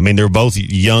right now. They're both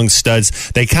young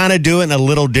studs. They kind of do it in a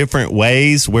little different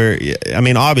ways where,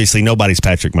 obviously nobody's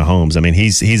Patrick Mahomes.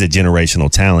 He's a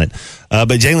generational talent. But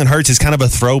Jalen Hurts is kind of a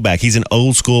throwback. He's an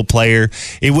old school player.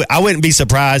 I wouldn't be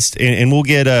surprised, and we'll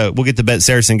get the Bet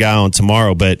Saracen guy on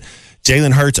tomorrow, but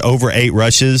Jalen Hurts over 8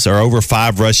 rushes or over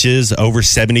 5 rushes, over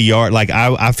 70 yards.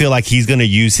 I feel like he's going to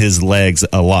use his legs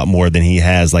a lot more than he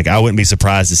has. I wouldn't be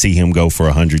surprised to see him go for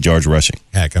 100 yards rushing.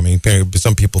 Heck,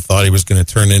 some people thought he was going to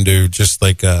turn into just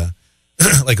like a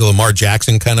Lamar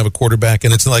Jackson kind of a quarterback.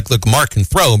 And it's like, look, Mark can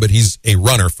throw, but he's a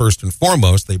runner first and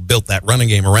foremost. They built that running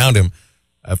game around him.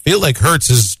 I feel like Hurts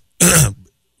has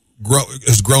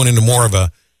grown into more of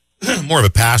a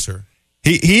passer.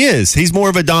 He is. He's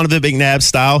more of a Donovan McNabb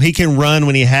style. He can run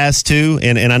when he has to,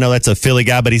 and I know that's a Philly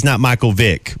guy, but he's not Michael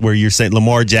Vick, where you're saying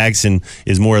Lamar Jackson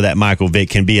is more of that Michael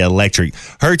Vick, can be electric.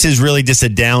 Hurts is really just a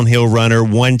downhill runner,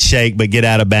 one shake but get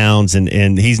out of bounds,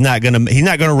 and he's not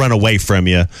gonna run away from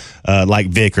you like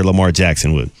Vick or Lamar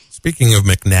Jackson would. Speaking of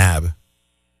McNabb,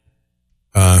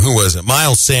 who was it?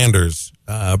 Miles Sanders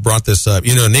brought this up.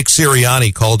 Nick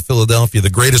Sirianni called Philadelphia the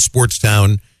greatest sports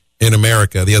town in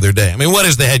America the other day. What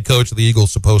is the head coach of the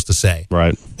Eagles supposed to say?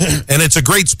 Right. And it's a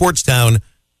great sports town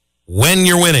when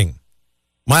you're winning.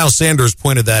 Miles Sanders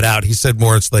pointed that out. He said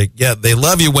it's like, yeah, they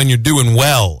love you when you're doing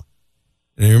well.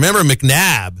 And you remember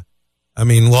McNabb,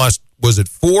 lost, was it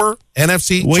 4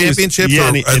 NFC championships?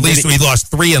 He lost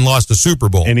 3 and lost a Super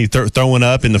Bowl. And he throwing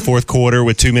up in the fourth quarter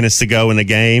with 2 minutes to go in the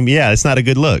game. Yeah, it's not a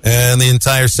good look. And the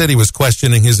entire city was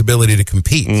questioning his ability to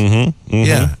compete. Mm-hmm.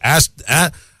 Yeah.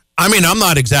 I'm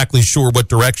not exactly sure what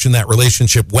direction that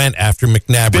relationship went after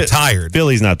McNabb retired.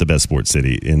 Philly's not the best sports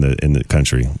city in the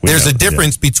country. There's a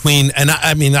difference between, and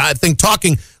I think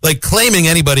claiming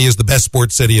anybody is the best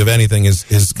sports city of anything is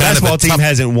kind of a basketball team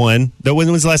hasn't won.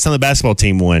 When was the last time the basketball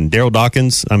team won? Daryl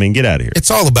Dawkins? Get out of here.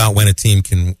 It's all about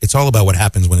it's all about what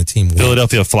happens when a team wins.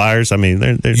 Philadelphia Flyers, they're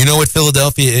You know what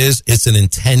Philadelphia is? It's an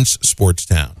intense sports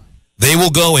town. They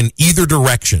will go in either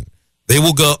direction. They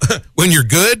will go, when you're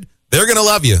good, they're going to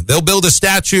love you. They'll build a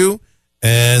statue,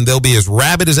 and they'll be as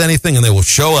rabid as anything, and they will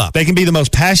show up. They can be the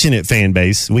most passionate fan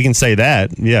base. We can say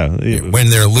that. Yeah. When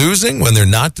they're losing, when they're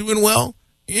not doing well,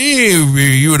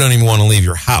 you don't even want to leave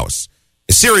your house.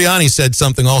 Sirianni said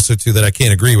something also, too, that I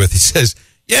can't agree with. He says,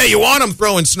 yeah, you want them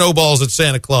throwing snowballs at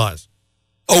Santa Claus.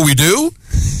 Oh, we do?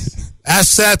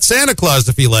 Ask Santa Claus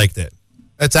if he liked it.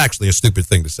 That's actually a stupid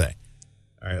thing to say.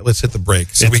 All right, let's hit the break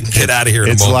so we can get out of here.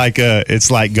 It's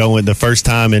like going the first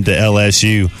time into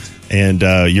LSU, and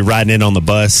you're riding in on the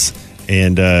bus,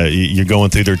 and you're going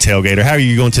through their tailgate, or how are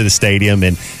you going to the stadium,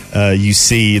 and you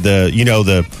see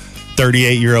the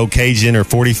 38-year-old Cajun or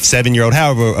 47-year-old,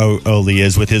 however old he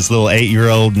is, with his little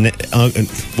 8-year-old,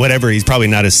 whatever. He's probably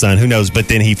not his son. Who knows? But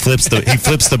then he flips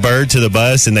the bird to the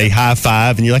bus, and they high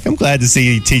five, and you're like, I'm glad to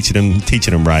see you teaching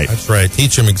them right. That's right.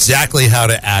 Teach them exactly how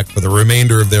to act for the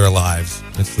remainder of their lives.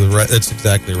 That's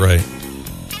exactly right.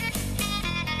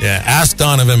 Yeah. Ask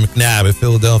Donovan McNabb if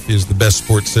Philadelphia is the best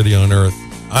sports city on earth.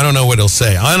 I don't know what he'll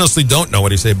say. I honestly don't know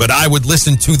what he'll say, but I would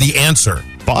listen to the answer.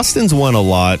 Boston's won a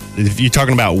lot. If you're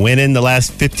talking about winning the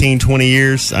last 15, 20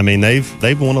 years, I mean,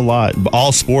 they've won a lot.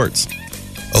 All sports.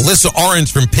 Alyssa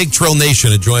Orange from Pig Trail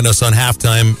Nation to join us on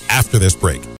halftime after this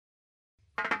break.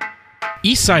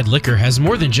 Eastside Liquor has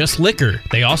more than just liquor.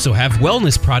 They also have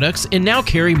wellness products and now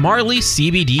carry Marley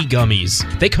CBD gummies.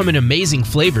 They come in amazing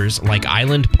flavors like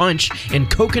Island Punch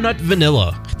and Coconut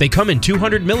Vanilla. They come in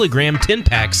 200 milligram 10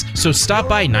 packs, so stop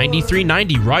by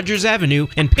 9390 Rogers Avenue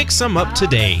and pick some up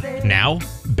today. Now,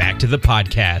 back to the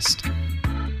podcast.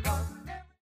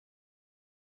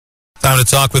 Time to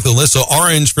talk with Alyssa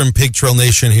Orange from Pig Trail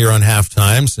Nation here on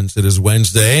halftime, since it is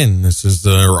Wednesday, and this is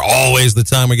always the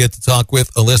time we get to talk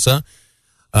with Alyssa.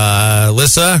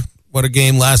 Alyssa, what a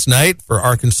game last night for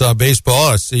Arkansas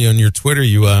baseball. I see on your Twitter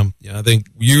I think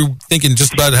you're thinking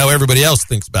just about how everybody else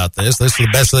thinks about this. This is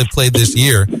the best they've played this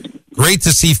year. Great to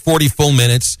see 40 full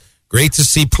minutes. Great to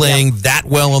see playing that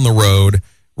well on the road.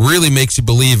 Really makes you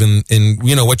believe in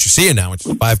what you're seeing now, which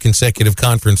is 5 consecutive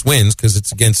conference wins, because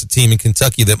it's against a team in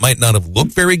Kentucky that might not have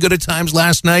looked very good at times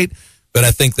last night, but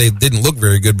I think they didn't look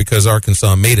very good because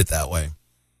Arkansas made it that way.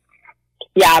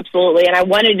 Yeah, absolutely. And I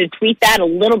wanted to tweet that a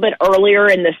little bit earlier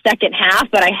in the second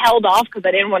half, but I held off because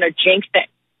I didn't want to jinx it.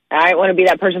 I didn't want to be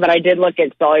that person, but I did look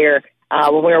at Sawyer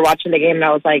when we were watching the game, and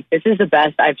I was like, this is the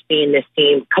best I've seen this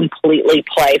team completely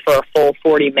play for a full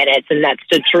 40 minutes, and that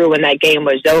stood true when that game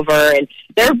was over. And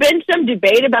there have been some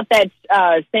debate about that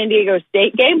San Diego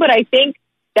State game, but I think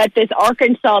that this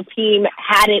Arkansas team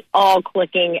had it all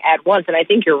clicking at once. And I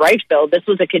think you're right, Phil. This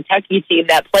was a Kentucky team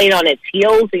that played on its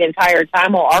heels the entire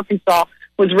time, while Arkansas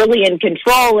was really in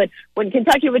control. And when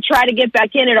Kentucky would try to get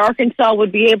back in, and Arkansas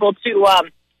would be able to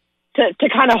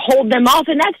kind of hold them off.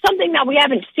 And that's something that we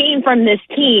haven't seen from this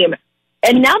team.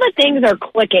 And now that things are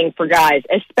clicking for guys,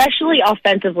 especially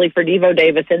offensively for Devo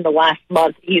Davis in the last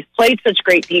month, he's played such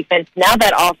great defense. Now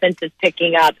that offense is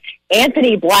picking up.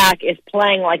 Anthony Black is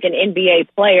playing like an NBA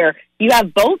player. You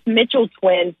have both Mitchell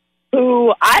twins,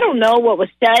 who I don't know what was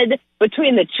said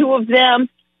between the two of them,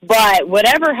 but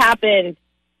whatever happened,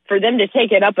 for them to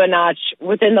take it up a notch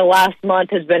within the last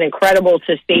month has been incredible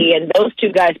to see. And those two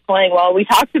guys playing well. We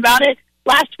talked about it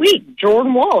last week.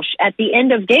 Jordan Walsh at the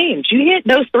end of games. You hit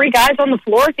those 3 guys on the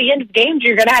floor at the end of games,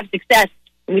 you're going to have success.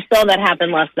 And we saw that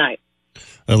happen last night.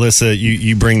 Alyssa,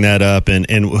 you bring that up, and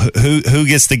who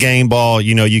gets the game ball?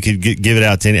 You could give it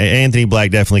out to Anthony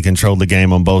Black. Definitely controlled the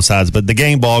game on both sides, but the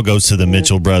game ball goes to the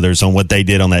Mitchell brothers on what they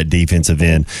did on that defensive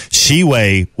end.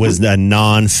 Sheway was a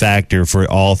non-factor for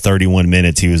all 31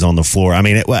 minutes he was on the floor. I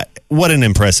mean, what an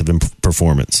impressive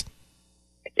performance.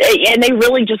 And they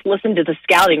really just listened to the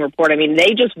scouting report. I mean,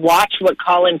 they just watched what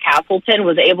Colin Castleton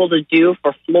was able to do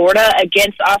for Florida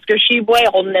against Oscar Sheway,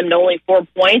 holding them to only 4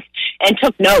 points, and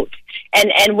took notes. And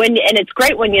it's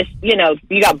great when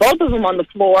you got both of them on the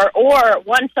floor, or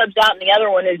one subs out and the other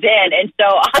one is in. And so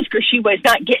Oscar Sheway's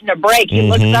not getting a break. He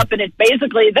looks up and it's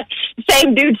basically the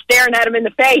same dude staring at him in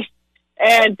the face.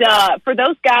 And for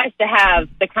those guys to have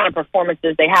the kind of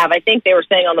performances they have, I think they were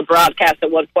saying on the broadcast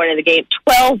at one point in the game,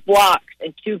 12 blocks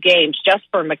in 2 games just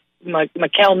for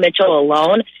Makel Mitchell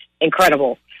alone.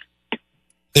 Incredible.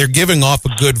 They're giving off a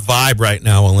good vibe right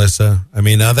now, Alyssa. I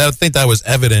mean, I think that was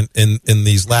evident in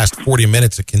these last 40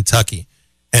 minutes at Kentucky,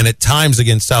 and at times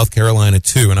against South Carolina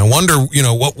too. And I wonder,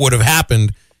 what would have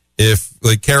happened if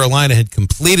Carolina had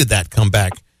completed that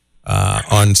comeback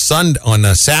on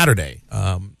Saturday,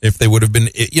 if they would have been,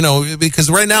 because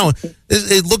right now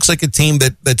it looks like a team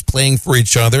that's playing for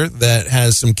each other, that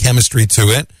has some chemistry to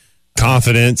it,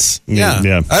 confidence. Yeah.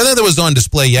 I thought that was on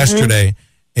display yesterday,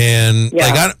 and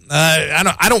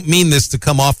I don't mean this to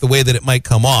come off the way that it might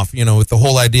come off, with the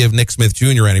whole idea of Nick Smith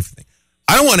Jr. or anything.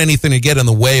 I don't want anything to get in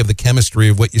the way of the chemistry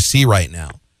of what you see right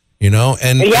now,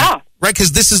 right,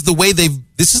 because this is the way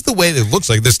it looks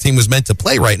like this team was meant to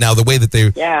play right now. The way that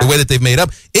they've made up,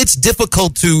 it's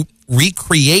difficult to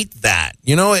recreate that.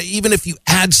 Even if you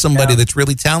add somebody that's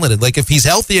really talented, like if he's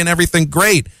healthy and everything,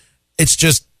 great. It's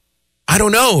just I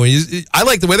don't know. I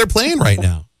like the way they're playing right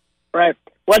now. Right.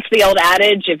 What's the old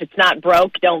adage? If it's not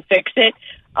broke, don't fix it.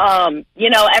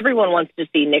 Everyone wants to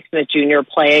see Nick Smith Jr.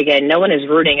 play again. No one is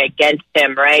rooting against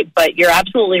him, right? But you're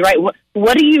absolutely right.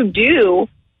 What do you do?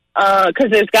 Because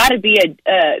there's got to be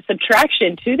a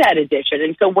subtraction to that addition.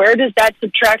 And so where does that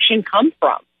subtraction come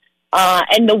from?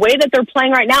 And the way that they're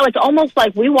playing right now, it's almost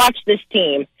like we watched this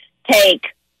team take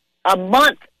a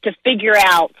month to figure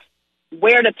out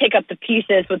where to pick up the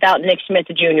pieces without Nick Smith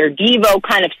Jr. Devo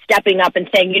kind of stepping up and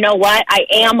saying, you know what, I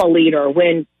am a leader,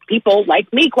 when people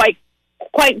like me quite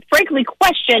frankly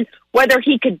question whether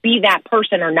he could be that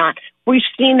person or not. We've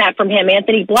seen that from him.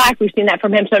 Anthony Black, we've seen that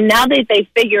from him. So now that they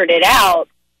figured it out,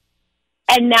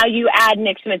 and now you add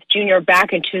Nick Smith Jr.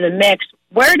 back into the mix,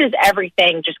 where does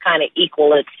everything just kind of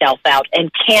equal itself out?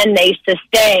 And can they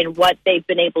sustain what they've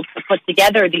been able to put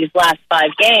together these last 5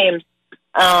 games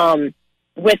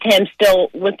with him still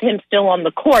on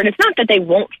the court? It's not that they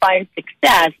won't find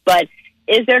success, but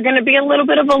is there going to be a little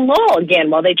bit of a lull again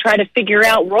while they try to figure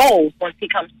out roles once he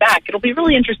comes back? It'll be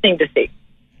really interesting to see.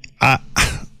 I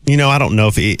don't know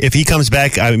if he comes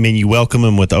back. I mean, you welcome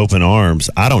him with open arms.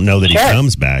 I don't know that he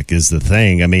comes back is the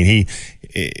thing. I mean,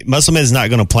 Musselman is not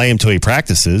going to play him till he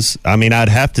practices. I mean, I'd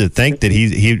have to think that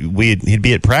he'd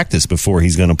be at practice before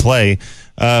he's going to play.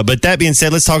 But that being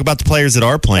said, let's talk about the players that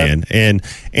are playing. And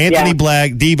Anthony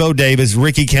Black, Devo Davis,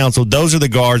 Ricky Council, those are the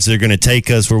guards that are going to take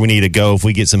us where we need to go if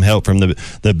we get some help from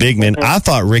the big men. I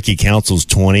thought Ricky Council's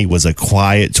 20 was a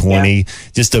quiet 20,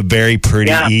 just a very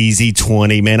pretty, easy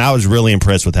 20. Man, I was really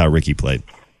impressed with how Ricky played.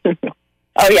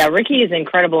 Oh, yeah, Ricky is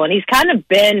incredible. And he's kind of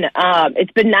been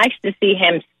it's been nice to see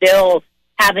him still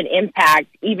have an impact,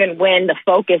 even when the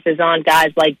focus is on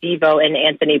guys like Devo and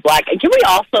Anthony Black. And can we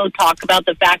also talk about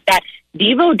the fact that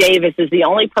Devo Davis is the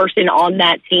only person on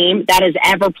that team that has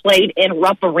ever played in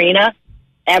Rupp Arena,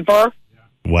 ever.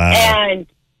 Wow. And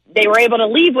they were able to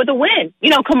leave with a win.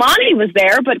 Kamani was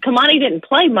there, but Kamani didn't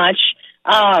play much.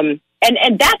 And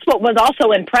that's what was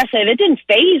also impressive. It didn't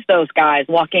faze those guys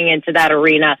walking into that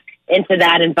arena, into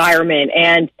that environment.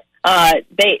 And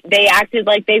they acted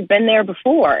like they've been there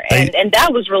before. And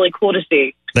that was really cool to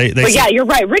see. But yeah, you're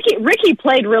right. Ricky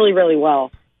played really, really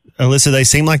well. Alyssa, they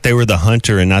seem like they were the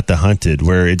hunter and not the hunted,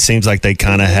 where it seems like they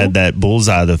kind of had that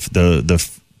bullseye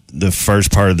the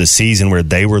first part of the season where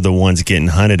they were the ones getting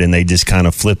hunted, and they just kind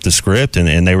of flipped the script,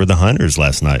 and they were the hunters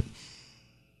last night.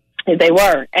 They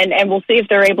were. And we'll see if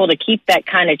they're able to keep that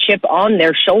kind of chip on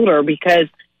their shoulder, because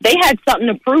they had something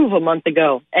to prove a month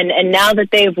ago. And now that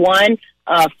they've won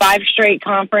 5 straight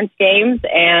conference games,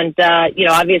 and,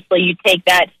 obviously you take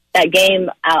that game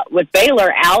with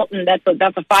Baylor out, and that's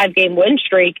a 5-game win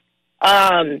streak.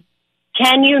 Can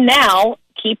you now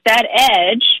keep that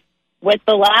edge with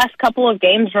the last couple of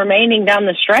games remaining down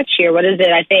the stretch here? What is it?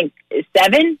 I think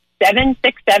 7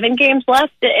 games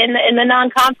left in the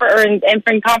non-conference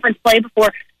or in conference play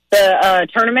before the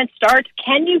tournament starts.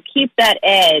 Can you keep that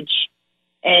edge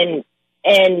and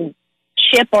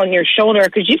chip on your shoulder?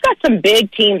 Because you've got some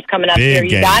big teams coming up here.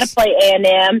 You got to play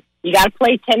A&M. You got to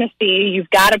play Tennessee. You've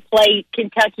got to play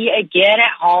Kentucky again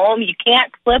at home. You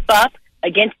can't slip up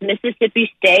against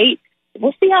Mississippi State.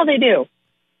 We'll see how they do.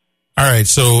 All right,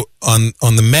 so on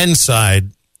the men's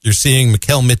side, you're seeing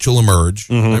Mikal Mitchell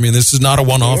emerge. I mean, this is not a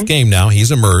one-off game now.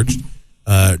 He's emerged.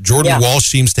 Jordan Walsh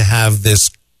seems to have this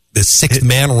 6th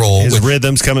man role. His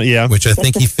rhythm's coming, which I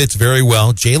think he fits very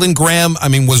well. Jalen Graham, I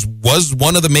mean, was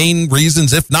one of the main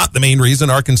reasons, if not the main reason,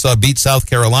 Arkansas beat South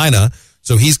Carolina.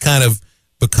 So he's kind of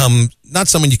become not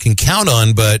someone you can count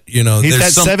on, but he's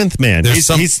that 7th man.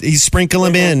 He's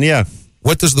sprinkling him in.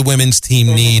 What does the women's team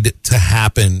need to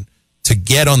happen to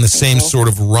get on the same sort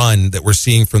of run that we're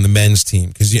seeing from the men's team?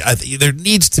 Because there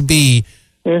needs to be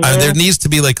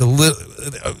like a little.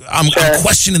 I'm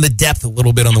questioning the depth a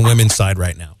little bit on the women's side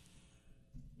right now.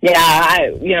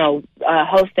 Yeah,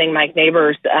 hosting Mike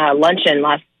Neighbors' luncheon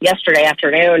yesterday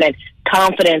afternoon, and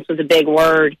confidence was a big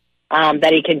word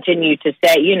that he continued to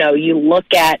say. You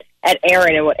look at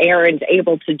Erin and what Erin's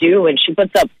able to do, and she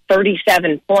puts up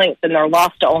 37 points in their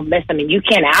loss to Ole Miss. I mean, you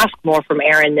can't ask more from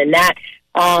Erin than that.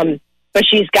 But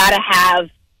she's got to have,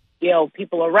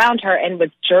 people around her. And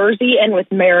with Jersey and with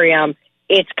Miriam,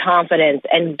 it's confidence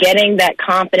and getting that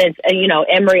confidence. And,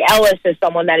 Emory Ellis is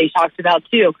someone that he talks about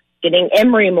too, getting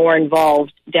Emory more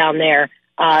involved down there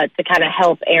to kind of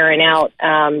help Erin out.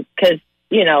 Because,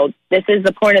 this is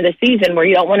the point of the season where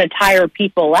you don't want to tire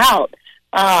people out.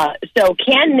 So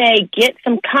can they get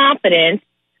some confidence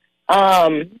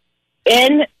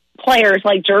in players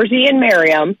like Jersey and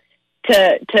Miriam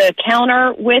to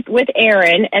counter with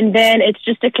Erin, and then it's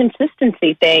just a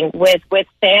consistency thing with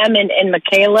Sam and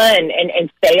Michaela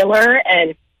and Sailor,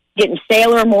 and getting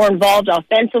Sailor more involved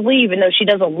offensively, even though she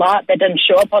does a lot that doesn't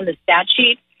show up on the stat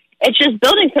sheet. It's just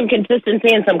building some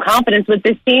consistency and some confidence with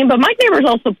this team. But Mike Neighbors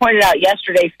also pointed out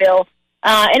yesterday, Phil,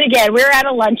 and again, we're at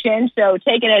a luncheon, so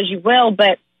take it as you will,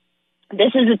 but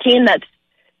this is a team that's,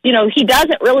 he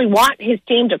doesn't really want his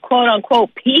team to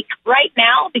quote-unquote peak right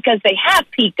now because they have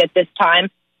peaked at this time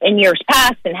in years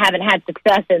past and haven't had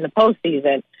success in the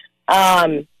postseason.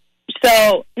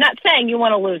 So not saying you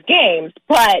want to lose games,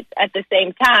 but at the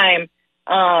same time,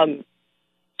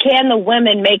 can the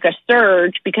women make a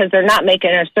surge? Because they're not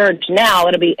making a surge now.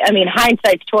 It'll be,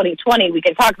 hindsight's 2020. We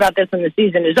can talk about this when the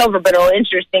season is over, but it'll be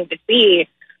interesting to see,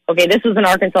 okay, this was an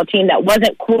Arkansas team that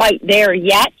wasn't quite there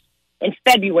yet in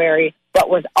February, but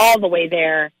was all the way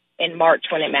there in March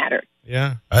when it mattered.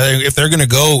 Yeah. I think if they're going to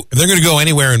go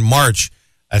anywhere in March,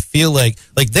 I feel like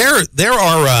there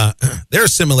are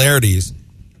similarities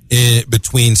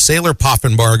between Sailor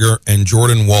Poffenbarger and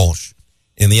Jordan Walsh.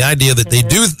 In the idea that they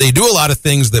do a lot of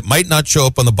things that might not show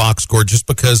up on the box score just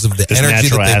because of the energy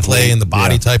that they play and the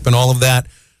body type and all of that.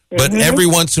 But every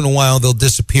once in a while, they'll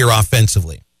disappear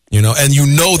offensively, and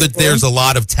that there's a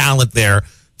lot of talent there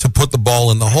to put the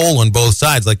ball in the hole on both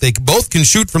sides. Like they both can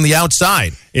shoot from the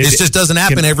outside. It just doesn't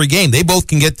happen every game. They both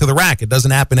can get to the rack. It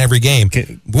doesn't happen every game.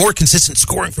 More consistent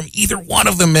scoring from either one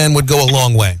of them, man, would go a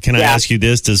long way. Can I ask you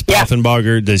this? Does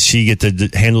Poffenbarger, does she get to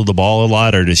handle the ball a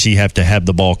lot, or does she have to have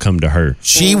the ball come to her?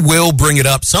 She will bring it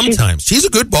up sometimes. She's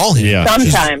a good ball handler. Yeah.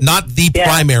 Sometimes. She's not the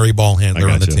primary ball handler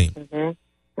on the team.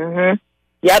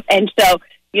 Yep. And so,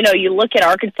 you look at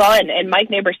Arkansas, and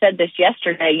Mike Neighbors said this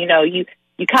yesterday,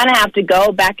 you kind of have to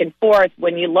go back and forth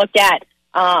when you look at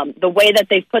the way that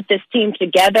they've put this team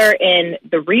together in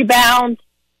the rebounds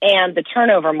and the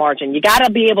turnover margin. You got to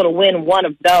be able to win one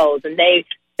of those, and they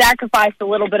sacrificed a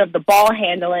little bit of the ball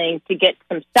handling to get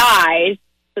some size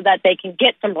so that they can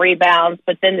get some rebounds,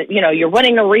 but then, you're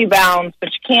winning the rebounds, but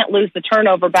you can't lose the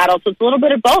turnover battle, so it's a little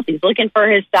bit of both. He's looking for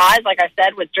his size, like I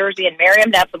said, with Jersey and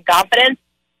Merriam to have some confidence,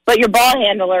 but your ball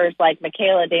handlers like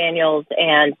Michaela Daniels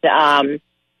and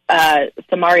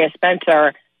Samaria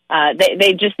Spencer,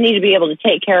 they just need to be able to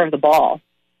take care of the ball.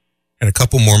 And a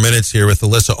couple more minutes here with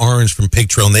Alyssa Orange from Pig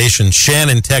Trail Nation.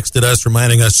 Shannon texted us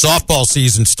reminding us softball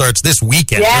season starts this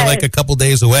weekend. Yes. We're like a couple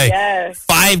days away. Yes.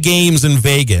 5 games in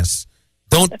Vegas.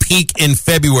 Don't peak in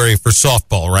February for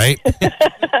softball, right?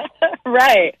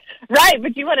 Right.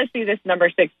 But you want to see this number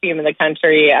 6 team in the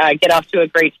country get off to a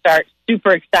great start.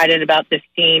 Super excited about this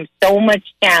team. So much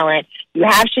talent. You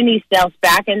have Shanice Sells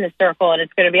back in the circle, and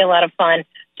it's going to be a lot of fun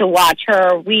to watch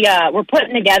her. We're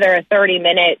putting together a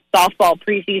 30-minute softball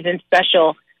preseason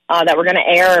special that we're going to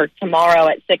air tomorrow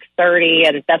at 6:30,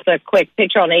 and that's a quick Pig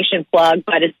Trail Nation plug.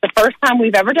 But it's the first time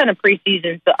we've ever done a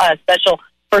preseason special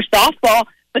for softball,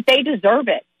 but they deserve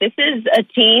it. This is a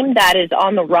team that is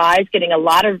on the rise, getting a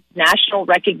lot of national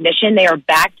recognition. They are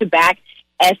back-to-back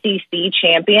SEC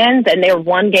champions, and they were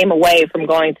 1 game away from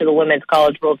going to the Women's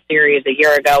College World Series a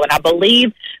year ago. And I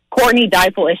believe Courtney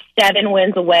Deifel is 7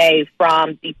 wins away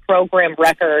from the program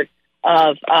record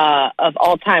of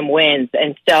all-time wins.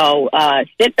 And so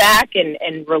sit back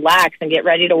and relax and get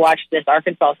ready to watch this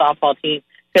Arkansas softball team,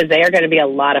 because they are going to be a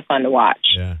lot of fun to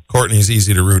watch. Yeah, Courtney's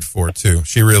easy to root for, too.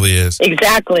 She really is.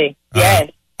 Exactly, yes.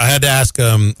 I had to ask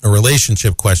a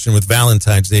relationship question with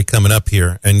Valentine's Day coming up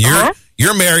here, and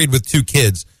you're married with 2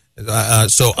 kids,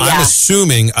 so I'm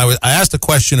assuming I asked a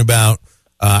question about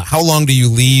how long do you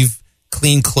leave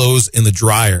clean clothes in the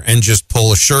dryer and just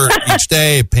pull a shirt each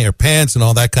day, a pair of pants, and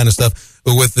all that kind of stuff.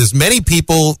 But with as many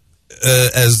people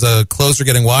as clothes are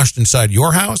getting washed inside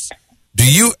your house,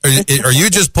 are you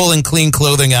just pulling clean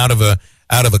clothing out of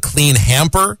a clean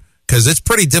hamper? Because it's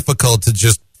pretty difficult to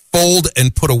just fold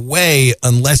and put away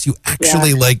unless you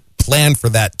actually plan for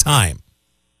that time.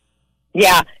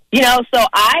 Yeah. So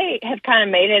I have kind of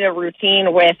made it a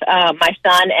routine with my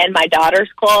son and my daughter's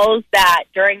clothes that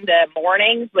during the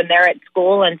mornings when they're at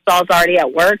school and Saul's already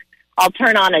at work, I'll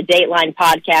turn on a Dateline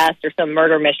podcast or some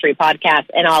murder mystery podcast,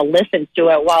 and I'll listen to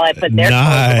it while I put their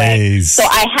clothes away. So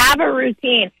I have a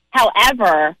routine.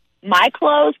 However, my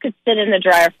clothes could sit in the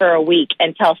dryer for a week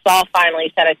until Saul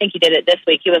finally said, I think he did it this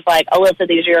week, he was like, Alyssa,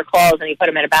 these are your clothes, and he put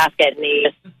them in a basket and he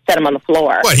just set them on the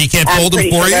floor. What, he can't fold them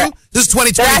for you? This is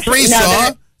 2023,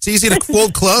 Saul. It's easy to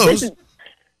fold clothes.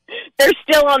 They're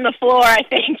still on the floor, I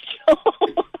think. So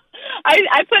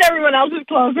I put everyone else's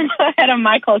clothes ahead of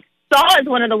my clothes. Saul is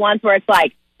one of the ones where it's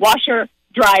like washer,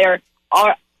 dryer,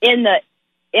 or in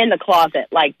the closet,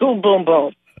 like boom, boom,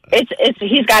 boom.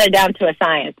 he's got it down to a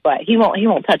science, but he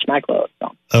won't touch my clothes.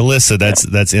 So. Alyssa,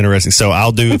 that's interesting. So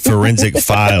I'll do forensic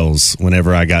files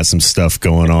whenever I got some stuff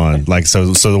going on. Like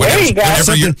so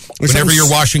whenever you're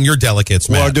washing your delicates,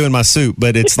 Matt. Or doing my soup,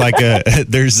 but it's like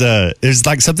there's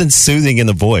like something soothing in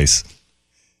the voice.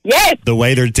 Yes. The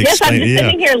way they're I'm just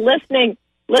sitting here listening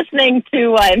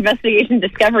to Investigation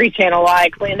Discovery Channel while I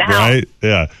clean the house. Right?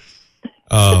 Yeah.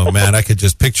 Oh man, I could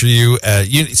just picture you.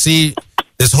 You see.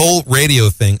 This whole radio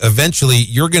thing, eventually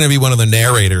you're going to be one of the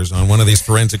narrators on one of these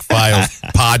Forensic Files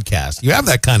podcasts. You have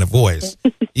that kind of voice.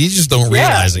 You just don't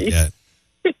realize it yet.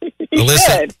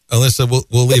 Alyssa,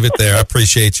 we'll leave it there. I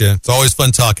appreciate you. It's always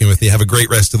fun talking with you. Have a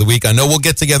great rest of the week. I know we'll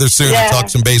get together soon and talk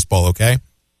some baseball, okay?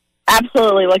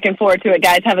 Absolutely. Looking forward to it,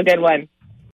 guys. Have a good one.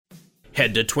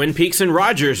 Head to Twin Peaks and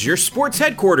Rogers, your sports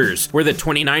headquarters, where the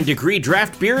 29-degree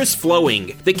draft beer is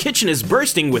flowing, the kitchen is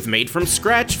bursting with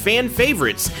made-from-scratch fan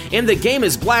favorites, and the game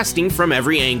is blasting from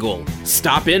every angle.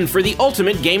 Stop in for the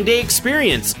ultimate game day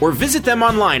experience, or visit them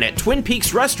online at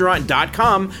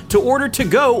TwinPeaksRestaurant.com to order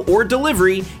to-go or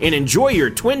delivery and enjoy your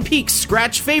Twin Peaks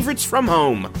scratch favorites from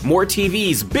home. More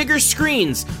TVs, bigger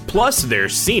screens, plus their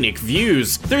scenic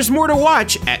views. There's more to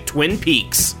watch at Twin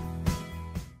Peaks.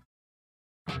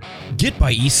 Get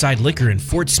by Eastside Liquor in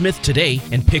Fort Smith today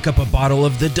and pick up a bottle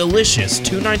of the delicious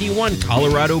 $2.91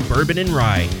 Colorado Bourbon and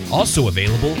Rye. Also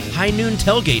available, High Noon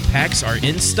tailgate packs are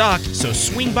in stock, so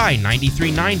swing by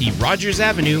 9390 Rogers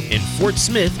Avenue in Fort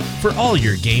Smith for all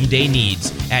your game day needs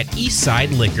at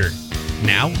Eastside Liquor.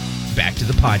 Now, back to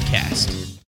the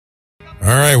podcast. All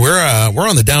right, we're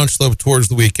on the downslope towards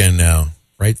the weekend now,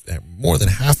 right? More than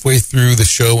halfway through the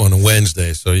show on a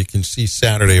Wednesday, so you can see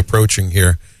Saturday approaching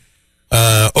here.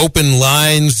 Open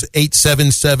lines,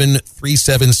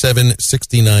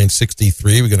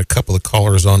 877-377-6963. We got a couple of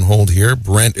callers on hold here.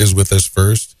 Brent is with us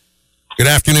first. Good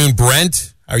afternoon,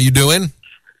 Brent. How are you doing?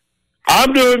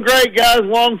 I'm doing great, guys.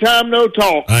 Long time no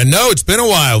talk. I know, it's been a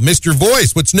while. Missed your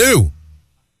voice. What's new?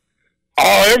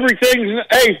 Oh, everything's...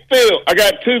 Hey, Phil, I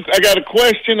got a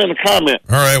question and a comment.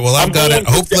 All right, well,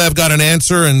 hopefully I've got an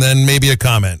answer and then maybe a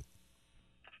comment.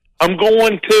 I'm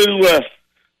going to...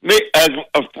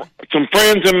 some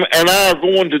friends and I are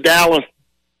going to Dallas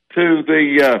to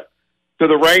the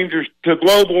Rangers, to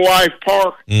Global Life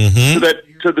Park, to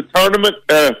the tournament,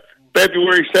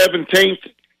 February 17th.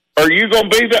 Are you going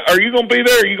to be there? Or are you going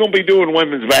to be doing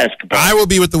women's basketball? I will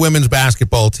be with the women's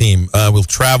basketball team. We'll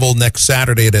travel next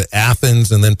Saturday to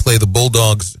Athens and then play the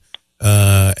Bulldogs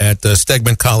at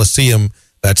Stegman Coliseum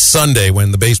that Sunday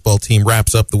when the baseball team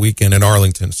wraps up the weekend in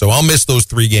Arlington. So I'll miss those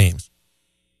 3 games.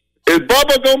 Is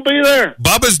Bubba going to be there?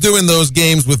 Bubba's doing those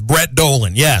games with Brett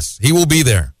Dolan. Yes, he will be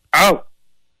there. Oh,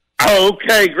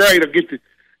 okay, great. I'll get to,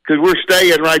 because we're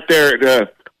staying right there at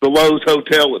the Lowe's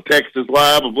Hotel at Texas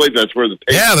Live. I believe that's where the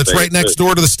that's right next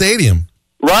door to the stadium.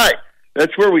 Right.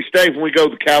 That's where we stay when we go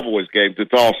to the Cowboys games.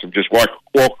 It's awesome. Just walk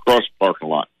across the parking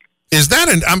lot. Is that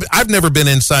I've never been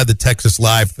inside the Texas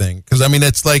Live thing because, I mean,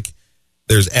 it's like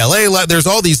there's LA, there's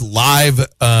all these live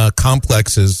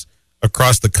complexes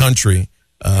across the country.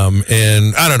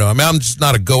 And I don't know. I mean, I'm just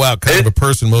not a go out kind of a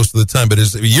person most of the time, but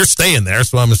you're staying there.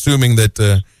 So I'm assuming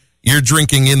that you're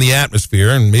drinking in the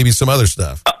atmosphere and maybe some other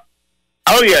stuff.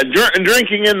 Oh yeah.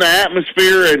 Drinking in the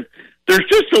atmosphere. And there's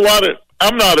just a lot of,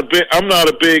 I'm not a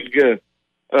big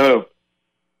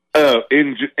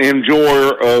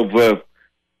enjoyer of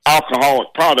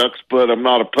alcoholic products, but I'm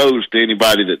not opposed to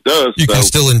anybody that does. You can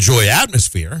still enjoy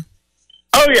atmosphere.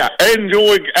 Oh yeah.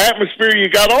 Enjoy atmosphere. You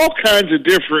got all kinds of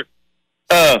different,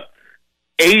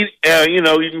 you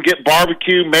can get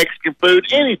barbecue, Mexican food,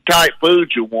 any type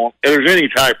food you want. There's any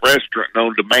type restaurant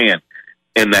on demand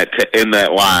in that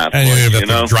live. And you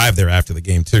have to drive there after the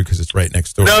game too, because it's right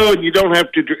next door. No, you don't have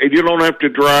to. You don't have to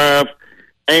drive.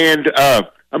 And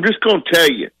I'm just going to tell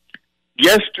you,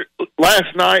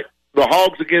 last night the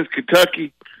Hogs against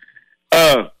Kentucky,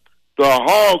 the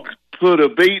Hogs put a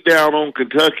beat down on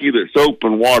Kentucky that soap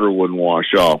and water wouldn't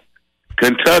wash off.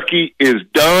 Kentucky is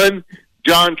done.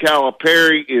 John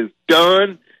Calipari is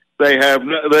done. I don't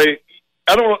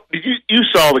know. You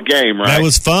saw the game, right? That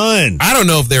was fun. I don't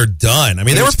know if they're done. I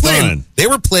mean, they were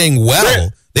playing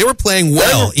well. They were playing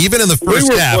well. Even in the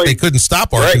first half, they couldn't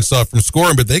stop Arkansas from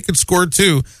scoring, but they could score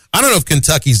too. I don't know if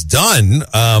Kentucky's done,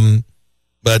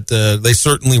 but they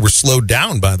certainly were slowed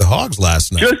down by the Hogs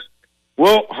last night.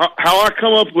 How I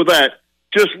come up with that,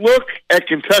 just look at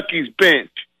Kentucky's bench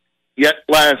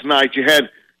last night. You had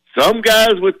some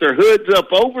guys with their hoods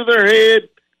up over their head,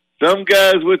 some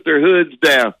guys with their hoods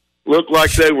down. Looked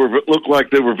like they were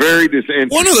very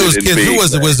disinterested. One of those kids, who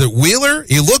was it? Was it Wheeler?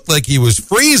 He looked like he was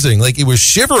freezing, like he was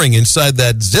shivering inside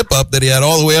that zip up that he had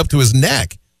all the way up to his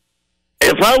neck.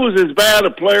 if I was as bad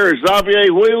a player as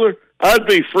Xavier Wheeler, I'd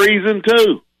be freezing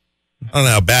too. I don't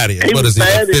know how bad he is. He was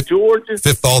bad at Georgia.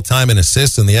 Fifth all-time in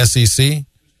assists in the SEC?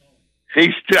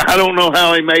 I don't know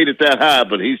how he made it that high,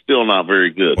 but he's still not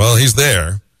very good. Well, he's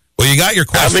there. Well, you got your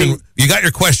question. You got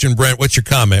your question, Brent. What's your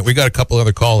comment? We got a couple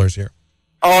other callers here.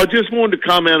 Oh, I just wanted to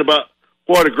comment about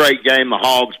what a great game the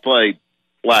Hogs played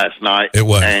last night. It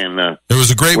was. And it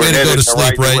was a great way to go to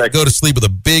sleep, right? Go to sleep with a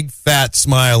big, fat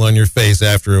smile on your face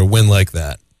after a win like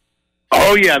that.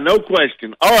 Oh, yeah, no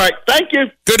question. All right, thank you.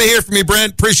 Good to hear from you,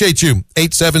 Brent. Appreciate you.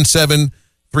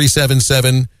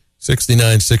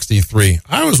 877-377-6963.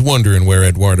 I was wondering where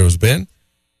Eduardo's been.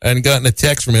 I hadn't gotten a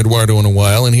text from Eduardo in a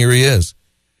while, and here he is.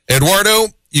 Eduardo,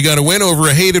 you got a win over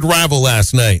a hated rival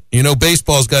last night. You know,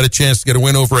 baseball's got a chance to get a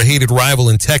win over a hated rival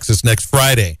in Texas next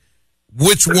Friday.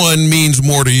 Which one means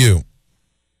more to you?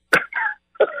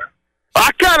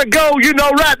 I kind of go,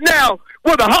 right now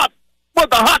with a hot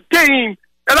team,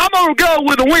 and I'm going to go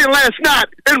with a win last night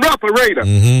in Rough Arena.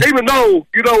 Mm-hmm. Even though,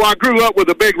 I grew up with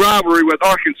a big rivalry with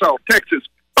Arkansas, Texas.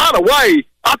 By the way,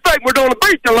 I think we're going to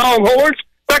beat the Longhorns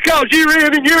because year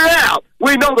in and year out,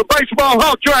 we know the baseball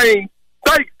Hawk train,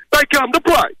 they come to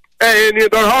play. And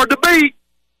they're hard to beat.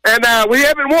 And we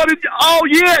haven't won it all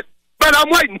yet, but I'm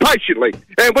waiting patiently.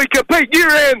 And we compete year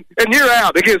in and year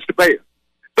out against the Bears.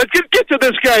 But get to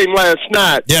this game last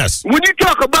night. Yes. When you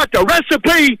talk about the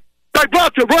recipe they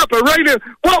brought to Rupp Arena,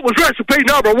 what was recipe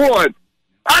number one?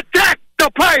 Attack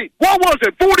the paint. What was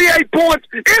it? 48 points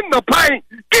in the paint.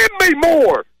 Give me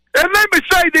more. And let me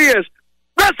say this.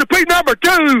 Recipe number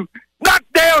two, knock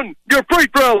down your free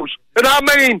throws. And I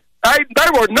mean, they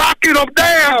were knocking them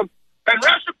down. And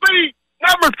recipe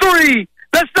number three,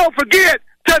 let's don't forget,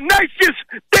 tenacious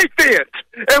defense.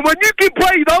 And when you can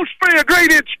play those three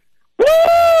ingredients,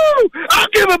 woo! I'll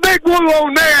give a big woo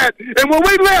on that. And when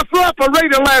we left Rupp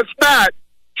Arena last night,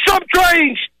 some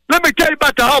trains, let me tell you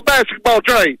about the whole basketball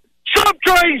train. Some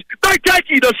trains, they take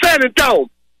you to San Antonio.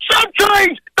 Some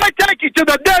trains, they take you to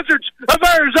the deserts of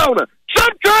Arizona.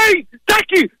 Some trains take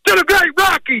you to the Great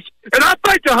Rockies. And I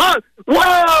think the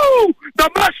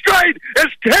bus train is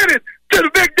headed to the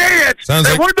big dance.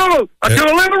 We're doing a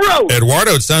little road.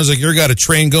 Eduardo, it sounds like you got a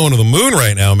train going to the moon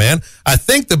right now, man. I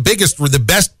think the best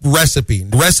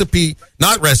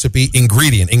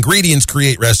ingredient. Ingredients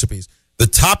create recipes. The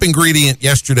top ingredient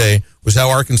yesterday was how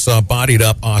Arkansas bodied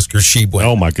up Oscar Tshiebwe.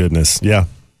 Oh, my goodness. Yeah.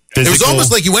 It was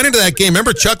almost like you went into that game.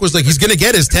 Remember, Chuck was like, he's going to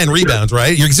get his 10 rebounds,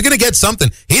 right? He's going to get something.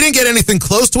 He didn't get anything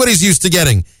close to what he's used to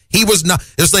getting. He was not.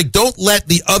 It was like, don't let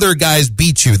the other guys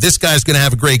beat you. This guy's going to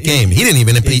have a great game. He didn't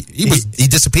even. He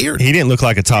disappeared. He didn't look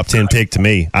like a top 10 pick to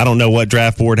me. I don't know what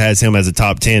draft board has him as a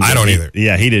top 10. I don't either.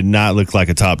 Yeah, he did not look like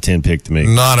a top 10 pick to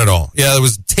me. Not at all. Yeah, it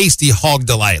was tasty hog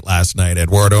delight last night,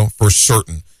 Eduardo, for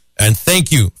certain. And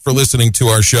thank you for listening to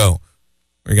our show.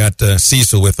 We got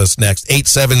Cecil with us next.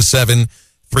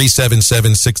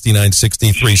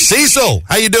 877-377-6963. Cecil,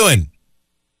 how you doing?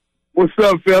 What's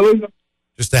up, fellas?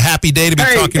 Just a happy day to be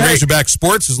talking Razorback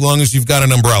sports as long as you've got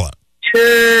an umbrella.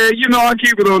 Yeah, I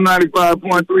keep it on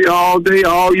 95.3 all day,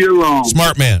 all year long.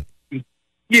 Smart man.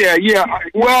 Yeah.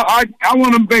 Well, I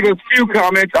want to make a few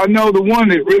comments. I know the one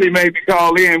that really made me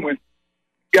call in when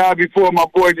the guy before my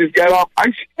boy just got off. I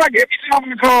seem like every time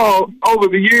I call over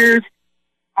the years,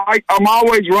 I'm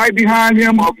always right behind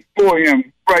him or before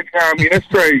him. Right behind me. That's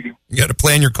crazy. You got to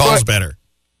plan your calls better.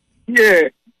 Yeah.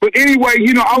 But anyway,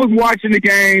 I was watching the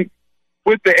game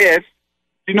with the S.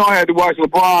 I had to watch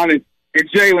LeBron and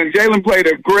Jalen. Jalen played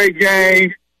a great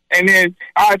game. And then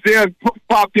Isaiah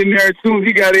popped in there as soon as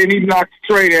he got in. He knocked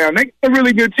Trey down. They're a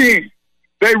really good team.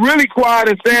 They really quiet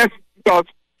us ass because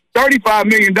 $35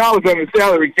 million on the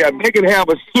salary cap. They could have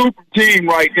a super team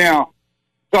right now.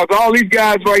 Because all these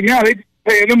guys right now, they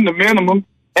paying them the minimum.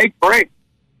 They great.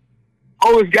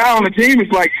 Oldest guy on the team is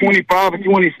like 25 or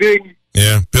 26.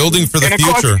 Yeah, building for the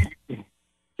future.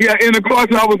 And of course,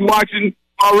 I was watching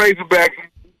our Razorbacks.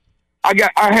 I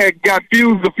got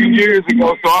fused a few years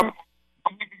ago, so I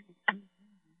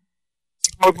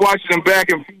was watching them back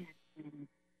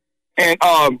and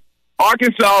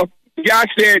Arkansas. The guy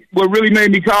said what really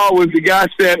made me call was the guy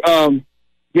said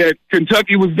that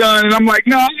Kentucky was done, and I'm like,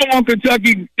 no, I don't want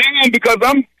Kentucky done because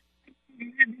I'm.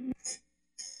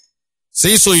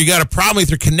 Cecil, you got a problem with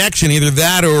your connection, either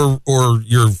that or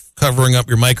you're covering up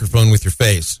your microphone with your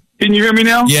face. Can you hear me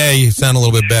now? Yeah, you sound a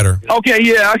little bit better. Okay,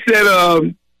 yeah, I said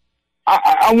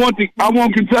I want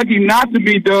Kentucky not to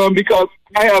be done because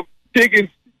I have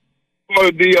tickets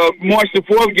for the March the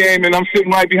 4th game, and I'm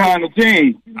sitting right behind the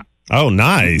team. Oh,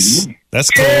 nice. That's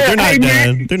cool. Yeah, They're not done.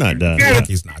 man. They're not done.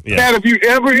 Kentucky's not done. Dad, if you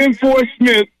ever enforce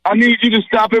Smith, I need you to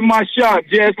stop at my shop,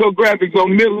 Jazzco Graphics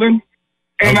on Midland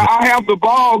And Okay. I have the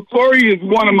ball. Corey is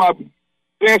one of my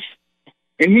best,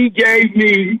 and he gave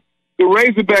me the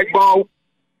Razorback ball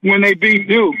when they beat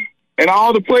Duke. And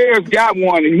all the players got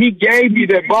one, and he gave me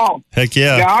that ball. Heck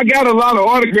yeah. Now, I got a lot of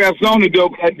autographs on it, though,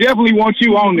 but I definitely want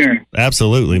you on there.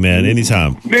 Absolutely, man.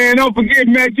 Anytime. Man, don't forget,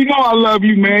 Matt, you know I love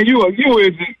you, man. You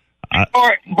is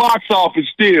art box office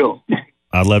still.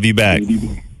 I love you back.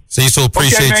 Cecil,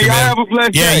 appreciate man, you, y'all man. have a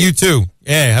blessed yeah, day. you too.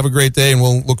 Yeah, have a great day, and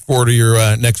we'll look forward to your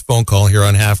next phone call here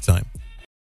on Halftime.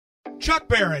 Chuck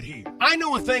Barrett here. I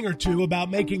know a thing or two about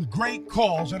making great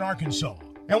calls in Arkansas.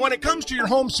 And when it comes to your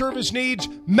home service needs,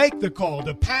 make the call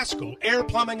to Paschal Air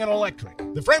Plumbing and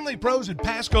Electric. The friendly pros at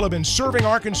Paschal have been serving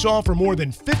Arkansas for more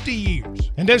than 50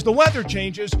 years. And as the weather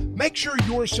changes, make sure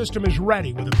your system is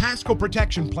ready with a Paschal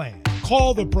protection plan.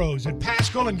 Call the pros at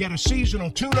Paschal and get a seasonal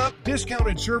tune-up,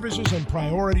 discounted services, and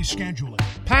priority scheduling.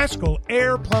 Paschal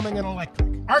Air Plumbing and Electric.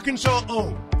 Arkansas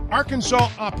owned. Arkansas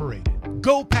operated.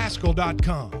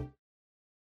 GoPaschal.com.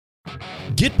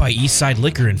 Get by Eastside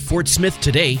Liquor in Fort Smith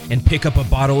today and pick up a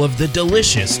bottle of the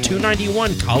delicious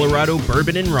 $2.91 Colorado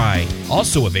Bourbon and Rye.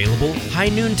 Also available, High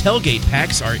Noon Tailgate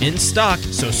packs are in stock,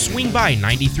 so swing by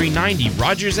 9390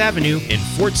 Rogers Avenue in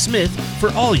Fort Smith for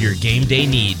all your game day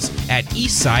needs at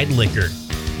Eastside Liquor.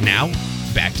 Now,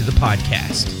 back to the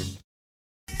podcast.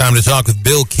 Time to talk with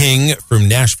Bill King from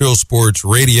Nashville Sports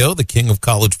Radio, the king of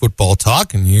college football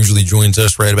talk, and he usually joins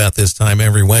us right about this time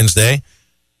every Wednesday.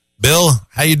 Bill,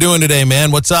 how you doing today,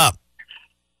 man? What's up?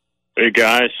 Hey,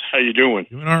 guys. How you doing?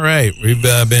 Doing all right. We've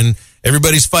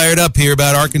everybody's fired up here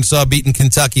about Arkansas beating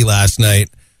Kentucky last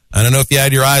night. I don't know if you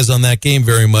had your eyes on that game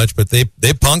very much, but they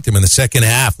punked him in the second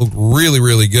half. Looked really,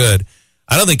 really good.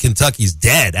 I don't think Kentucky's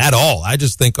dead at all. I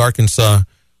just think Arkansas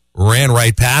ran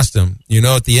right past them. You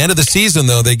know, at the end of the season,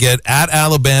 though, they get at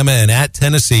Alabama and at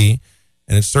Tennessee,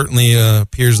 and it certainly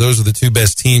appears those are the two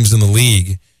best teams in the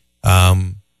league.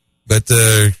 But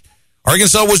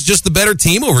Arkansas was just the better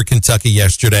team over Kentucky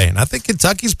yesterday, and I think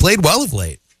Kentucky's played well of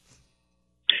late.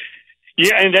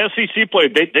 Yeah, and SEC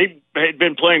played. They had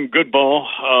been playing good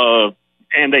ball,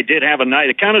 and they did have a night.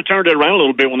 It kind of turned it around a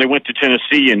little bit when they went to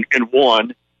Tennessee and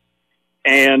won.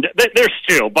 And they're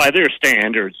still, by their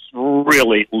standards,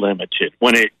 really limited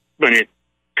when it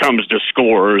comes to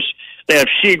scorers. They have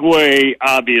Shigwe,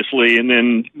 obviously, and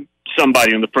then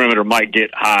somebody on the perimeter might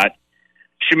get hot.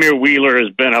 Shamir Wheeler has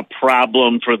been a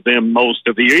problem for them most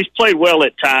of the year. He's played well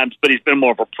at times, but he's been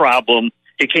more of a problem.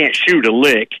 He can't shoot a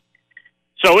lick.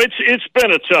 So it's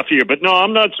been a tough year. But no,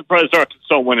 I'm not surprised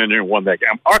Arkansas went in there and won that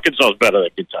game. Arkansas is better than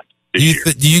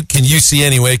Kentucky. Can you see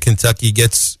any way Kentucky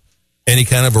gets any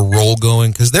kind of a roll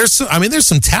going? Because there's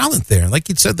some talent there. Like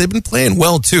you said, they've been playing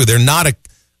well too. They're not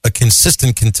a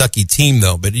consistent Kentucky team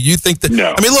though. But do you think that?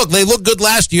 No. I mean, look, they looked good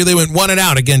last year. They went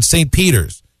 1-0 against St.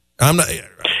 Peter's.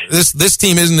 This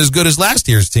team isn't as good as last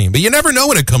year's team, but you never know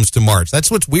when it comes to March. That's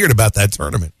what's weird about that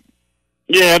tournament.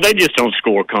 Yeah, they just don't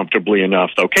score comfortably enough,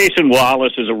 though. Cason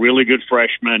Wallace is a really good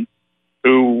freshman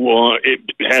who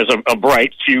has a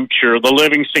bright future. The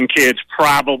Livingston kids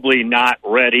probably not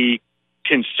ready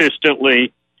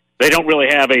consistently. They don't really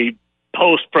have a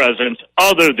post presence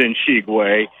other than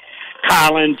Shigwe.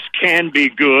 Collins can be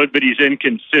good, but he's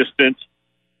inconsistent.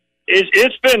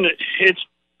 It's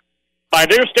by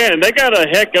their standard, they got a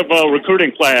heck of a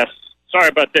recruiting class. Sorry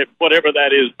about that, whatever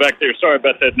that is back there. Sorry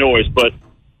about that noise, but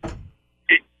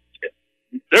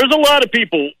there's a lot of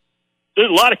people, there's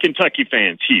a lot of Kentucky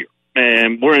fans here,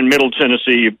 and we're in Middle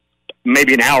Tennessee,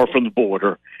 maybe an hour from the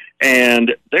border,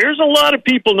 and there's a lot of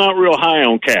people not real high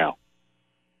on Cal.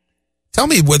 Tell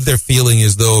me what their feeling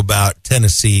is, though, about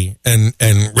Tennessee and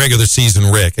regular season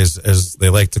Rick, as they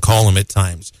like to call him at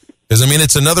times. Because, I mean,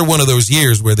 it's another one of those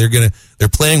years where they're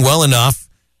playing well enough,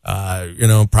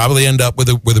 probably end up with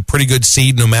a pretty good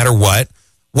seed no matter what.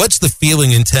 What's the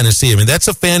feeling in Tennessee? I mean, that's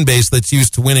a fan base that's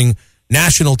used to winning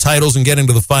national titles and getting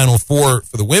to the Final Four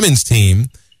for the women's team.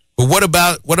 But what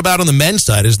about on the men's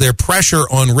side? Is there pressure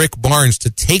on Rick Barnes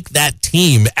to take that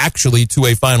team actually to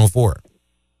a Final Four?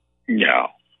 No,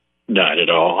 not at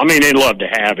all. I mean, they'd love to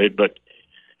have it, but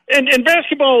and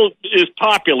basketball is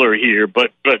popular here,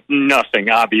 but nothing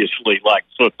obviously like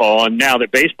football. And now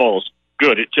that baseball's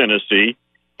good at Tennessee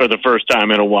for the first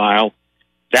time in a while,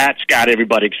 that's got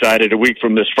everybody excited. A week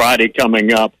from this Friday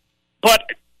coming up, but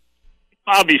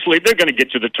obviously they're going to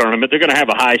get to the tournament. They're going to have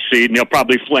a high seed, and they'll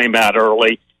probably flame out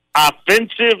early.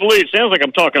 Offensively, it sounds like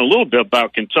I'm talking a little bit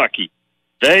about Kentucky.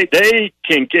 They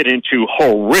can get into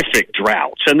horrific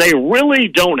droughts, and they really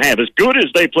don't have, as good as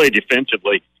they play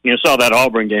defensively, you saw that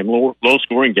Auburn game,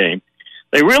 low-scoring game,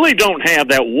 they really don't have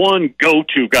that one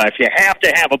go-to guy. If you have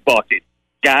to have a bucket,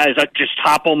 guys, I just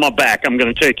hop on my back, I'm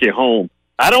going to take you home.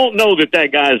 I don't know that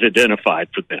guy is identified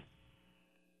for them.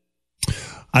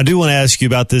 I do want to ask you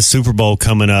about this Super Bowl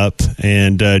coming up,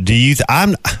 and do you?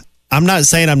 I'm not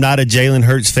saying I'm not a Jalen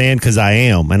Hurts fan, because I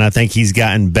am, and I think he's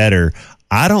gotten better.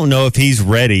 I don't know if he's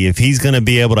ready, if he's going to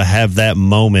be able to have that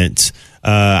moment.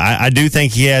 I do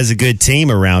think he has a good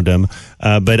team around him,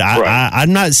 but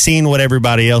I'm not seeing what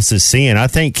everybody else is seeing. I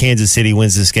think Kansas City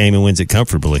wins this game and wins it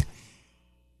comfortably.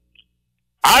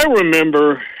 I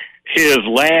remember his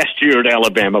last year at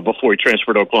Alabama before he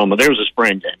transferred to Oklahoma. There was a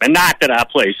spring game, and not that I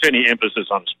place any emphasis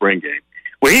on the spring game,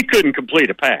 where he couldn't complete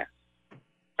a pass.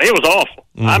 It was awful.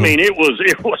 Mm-hmm. I mean, it was.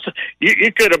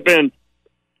 You could have been,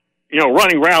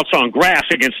 running routes on grass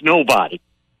against nobody.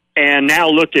 And now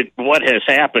look at what has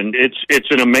happened. It's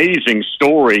an amazing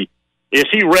story. Is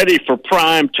he ready for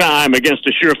prime time against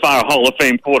a surefire Hall of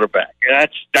Fame quarterback?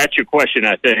 That's your question,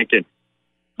 I think. And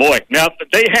boy, now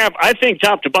I think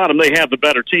top to bottom, they have the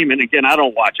better team. And again, I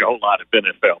don't watch a whole lot of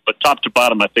NFL, but top to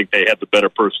bottom, I think they have the better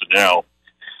personnel.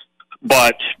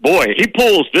 But boy, he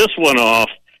pulls this one off.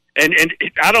 And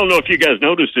I don't know if you guys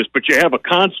noticed this, but you have a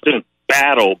constant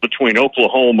battle between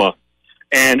Oklahoma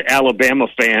and Alabama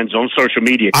fans on social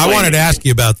media. I wanted to ask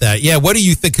you about that. Yeah, what do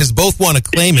you think? Because both want to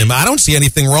claim him. I don't see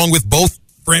anything wrong with both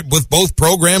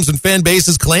programs and fan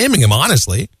bases claiming him,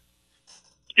 honestly.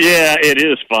 Yeah, it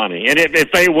is funny. And if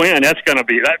they win, that's going to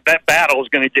be that battle is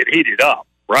going to get heated up,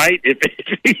 right? If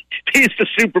he's the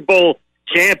Super Bowl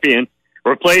champion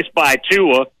replaced by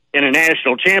Tua in a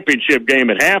national championship game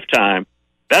at halftime,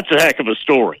 that's a heck of a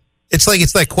story. It's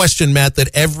that question, Matt, that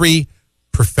every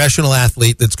professional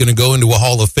athlete that's going to go into a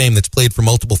Hall of Fame that's played for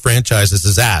multiple franchises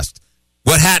is asked,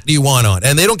 what hat do you want on?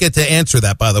 And they don't get to answer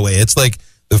that, by the way. It's like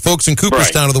the folks in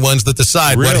Cooperstown are the ones that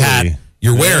decide what hat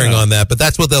you're wearing on that, but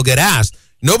that's what they'll get asked.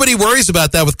 Nobody worries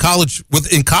about that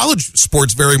in college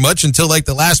sports very much until like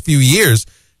the last few years,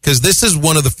 because this is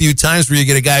one of the few times where you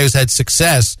get a guy who's had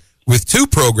success with two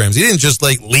programs. He didn't just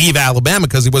leave Alabama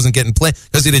because he wasn't getting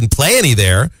because he didn't play any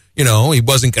there. He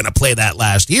wasn't going to play that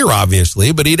last year,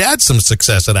 obviously, but he'd had some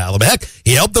success at Alabama. Heck,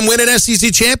 he helped them win an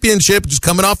SEC championship just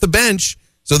coming off the bench.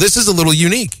 So this is a little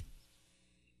unique.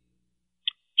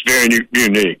 It's very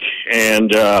unique.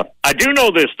 And I do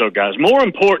know this, though, guys. More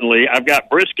importantly, I've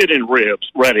got brisket and ribs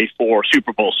ready for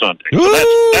Super Bowl Sunday. So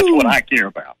that's what I care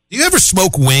about. Do you ever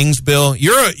smoke wings, Bill?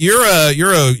 You're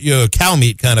a cow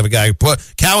meat kind of a guy.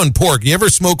 Cow and pork. You ever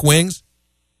smoke wings?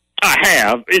 I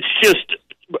have. It's just,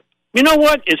 you know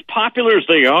what? As popular as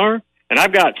they are, and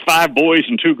I've got 5 boys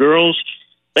and 2 girls,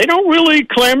 they don't really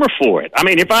clamor for it. I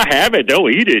mean, if I have it, they'll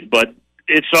eat it, but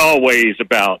it's always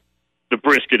about the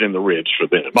brisket and the ribs for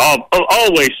them.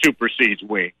 Always supersedes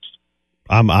wings.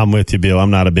 I'm with you, Bill. I'm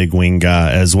not a big wing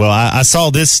guy as well. I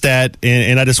saw this stat,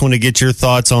 and I just want to get your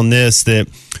thoughts on this, that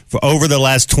for over the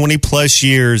last 20-plus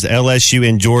years, LSU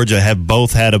and Georgia have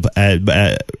both had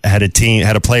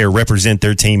a player represent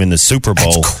their team in the Super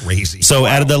Bowl. That's crazy. So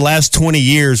out of the last 20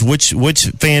 years, which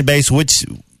fan base, which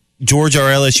Georgia or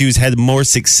LSU has had more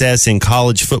success in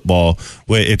college football?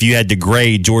 If you had to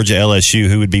grade Georgia, LSU,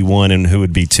 who would be 1 and who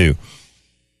would be 2?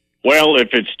 Well, if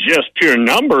it's just pure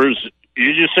numbers,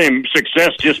 you're just saying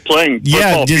success just playing football,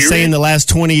 yeah, just period? saying the last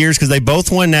 20 years, because they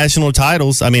both won national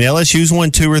titles. I mean, LSU's won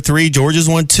 2 or 3, Georgia's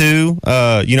won 2.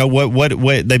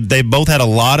 They both had a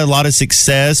lot of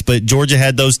success, but Georgia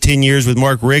had those 10 years with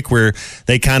Mark Richt where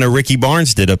they kind of Ricky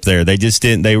Barnes did up there. They just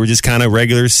didn't. They were just kind of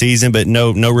regular season, but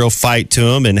no real fight to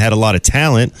them, and had a lot of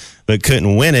talent, but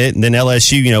couldn't win it. And then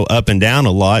LSU, up and down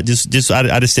a lot. I just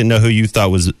didn't know who you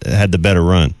thought had the better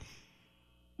run.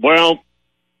 Well,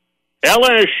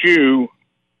 LSU,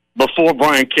 before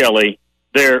Brian Kelly,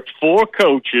 their 4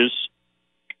 coaches,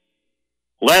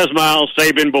 Les Miles,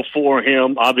 Saban before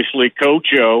him, obviously Coach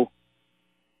O,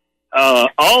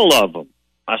 all of them,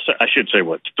 I should say,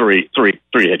 3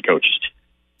 head coaches,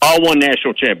 all won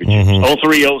national championships,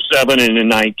 03, 07, and in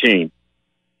 19.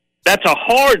 That's a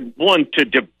hard one to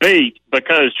debate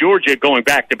because Georgia going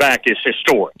back-to-back is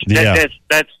historic. Yeah.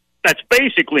 That's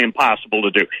basically impossible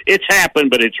to do. It's happened,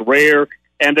 but it's rare,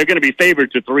 and they're going to be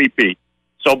favored to three-peat.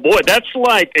 So, boy, that's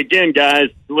like, again, guys,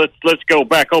 let's go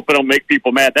back. Hope I don't make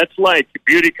people mad. That's like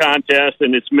beauty contest,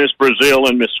 and it's Miss Brazil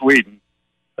and Miss Sweden.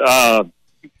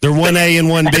 They're 1A and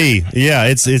 1B. Yeah,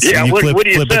 it's yeah. You flip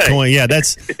a a coin. Yeah,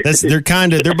 that's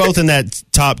they're both in that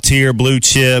top tier, blue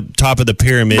chip, top of the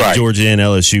pyramid. Right. Georgia and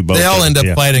LSU both. They all end up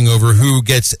fighting over who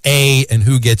gets A and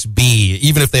who gets B,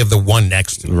 even if they have the one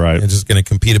next to them. Right. They're just going to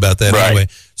compete about that anyway.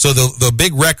 So the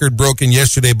big record broken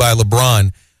yesterday by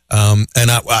LeBron,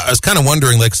 and I was kind of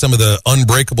wondering, like, some of the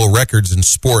unbreakable records in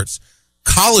sports.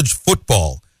 College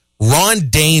football, Ron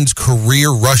Dayne's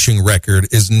career rushing record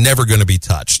is never going to be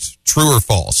touched. True or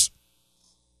false?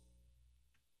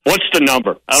 What's the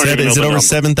number? I don't even know. Is it over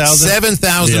 7,000?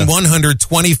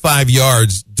 7,125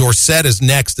 yards. Dorsett is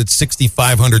next at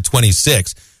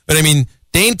 6,526. But, I mean,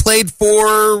 Dane played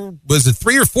for, was it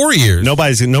 3 or 4 years? No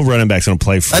running back's going to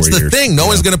play 4 years. That's the thing. No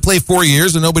one's going to play 4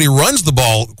 years, and nobody runs the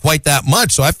ball quite that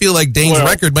much. So I feel like Dane's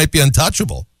record might be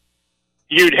untouchable.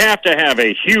 You'd have to have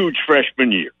a huge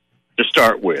freshman year to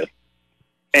start with,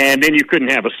 and then you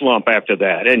couldn't have a slump after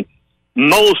that. And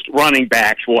most running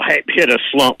backs will hit a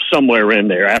slump somewhere in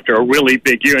there after a really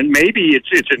big year, and maybe it's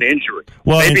an injury.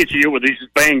 Maybe it's a year where he's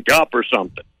banged up or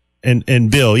something.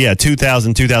 And Bill,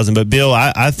 2,000. But Bill,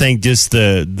 I think just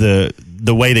the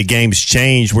way the game's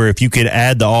changed, where if you could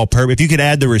add if you could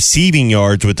add the receiving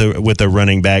yards with the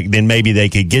running back, then maybe they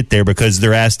could get there because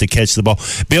they're asked to catch the ball.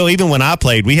 Bill, even when I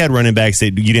played, we had running backs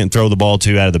that you didn't throw the ball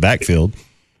to out of the backfield,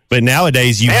 but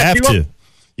nowadays you have to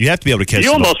be able to catch.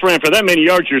 You almost ran for that many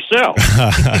yards yourself.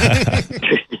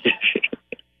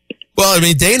 Well, I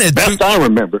mean, Dane had I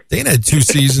remember. Dane had 2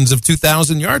 seasons of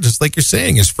 2,000 yards, just like you're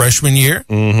saying, his freshman year,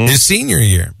 his senior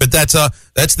year. But that's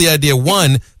the idea.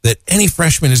 One, that any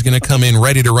freshman is going to come in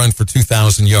ready to run for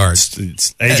 2,000 yards.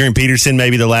 It's Adrian Peterson,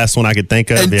 maybe the last one I could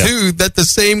think of. And 2, that the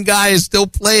same guy is still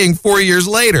playing 4 years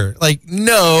later. Like,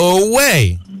 no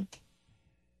way.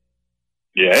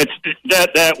 Yeah,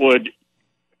 that would,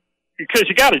 because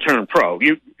you got to turn pro.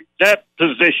 That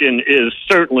position is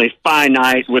certainly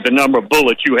finite with the number of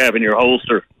bullets you have in your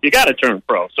holster. You got to turn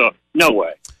pro. So no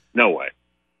way.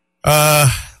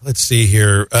 Let's see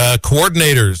here.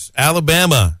 Coordinators: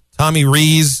 Alabama, Tommy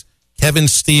Rees, Kevin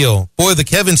Steele. Boy, the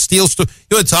Kevin Steele story.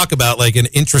 You want to talk about like an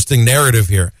interesting narrative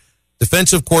here.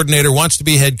 Defensive coordinator wants to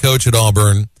be head coach at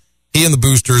Auburn. He and the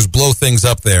boosters blow things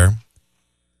up there.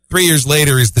 3 years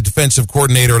later, he's the defensive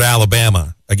coordinator at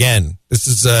Alabama. Again, this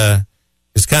is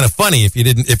it's kind of funny if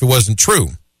it wasn't true.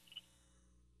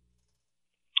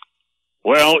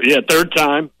 Well, third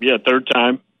time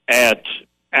at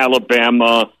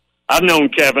Alabama. I've known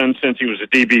Kevin since he was a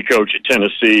DB coach at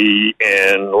Tennessee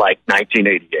in like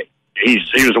 1988. He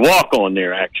was a walk-on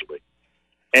there, actually.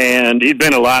 And he'd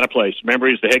been a lot of places. Remember,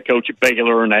 he's the head coach at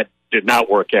Baylor, and that did not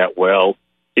work out well.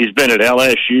 He's been at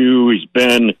LSU. He's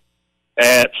been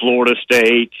at Florida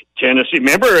State, Tennessee.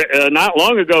 Remember, not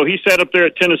long ago, he sat up there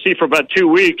at Tennessee for about 2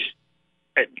 weeks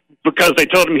because they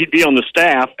told him he'd be on the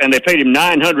staff, and they paid him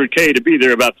 $900K to be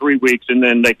there about 3 weeks, and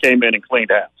then they came in and cleaned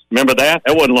house. Remember that?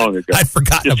 That wasn't long ago. I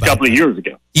forgot just a couple of years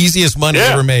ago. Easiest money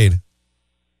ever made.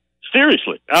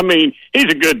 Seriously. I mean, he's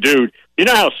a good dude. You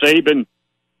know how Saban,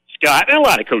 Scott, and a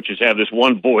lot of coaches have this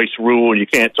one voice rule, and you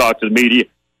can't talk to the media.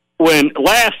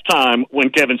 Last time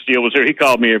when Kevin Steele was here, he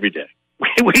called me every day.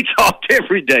 We talked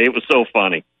every day. It was so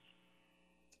funny.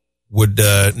 Would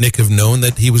Nick have known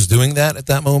that he was doing that at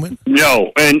that moment?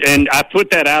 No, and I put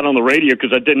that out on the radio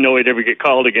because I didn't know he'd ever get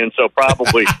called again. So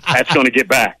probably that's going to get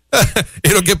back.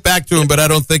 It'll get back to him, but I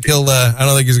don't think he'll. I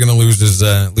don't think he's going to lose his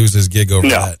gig over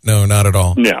that. No, not at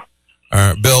all. No.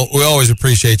 All right, Bill. We always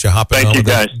appreciate you hopping on. Thank you,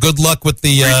 guys. Good luck with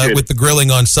the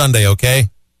grilling on Sunday. Okay.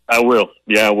 I will.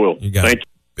 Yeah, I will. You got Thank it.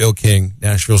 Bill King,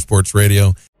 Nashville Sports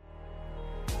Radio.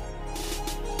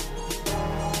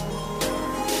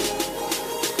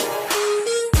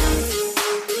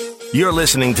 You're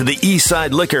listening to the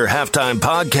Eastside Liquor Halftime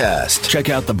Podcast. Check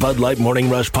out the Bud Light Morning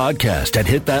Rush Podcast at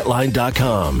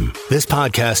hitthatline.com. This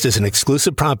podcast is an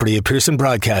exclusive property of Pearson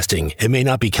Broadcasting. It may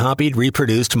not be copied,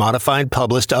 reproduced, modified,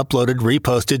 published, uploaded,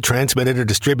 reposted, transmitted, or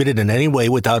distributed in any way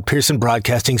without Pearson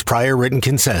Broadcasting's prior written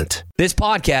consent. This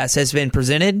podcast has been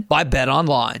presented by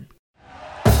BetOnline.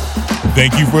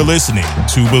 Thank you for listening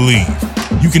to Believe.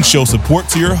 You can show support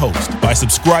to your host by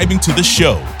subscribing to the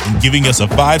show and giving us a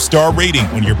 5-star rating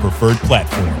on your preferred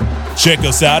platform. Check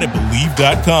us out at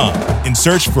Believe.com and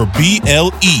search for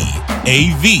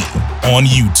BLEAV on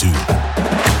YouTube.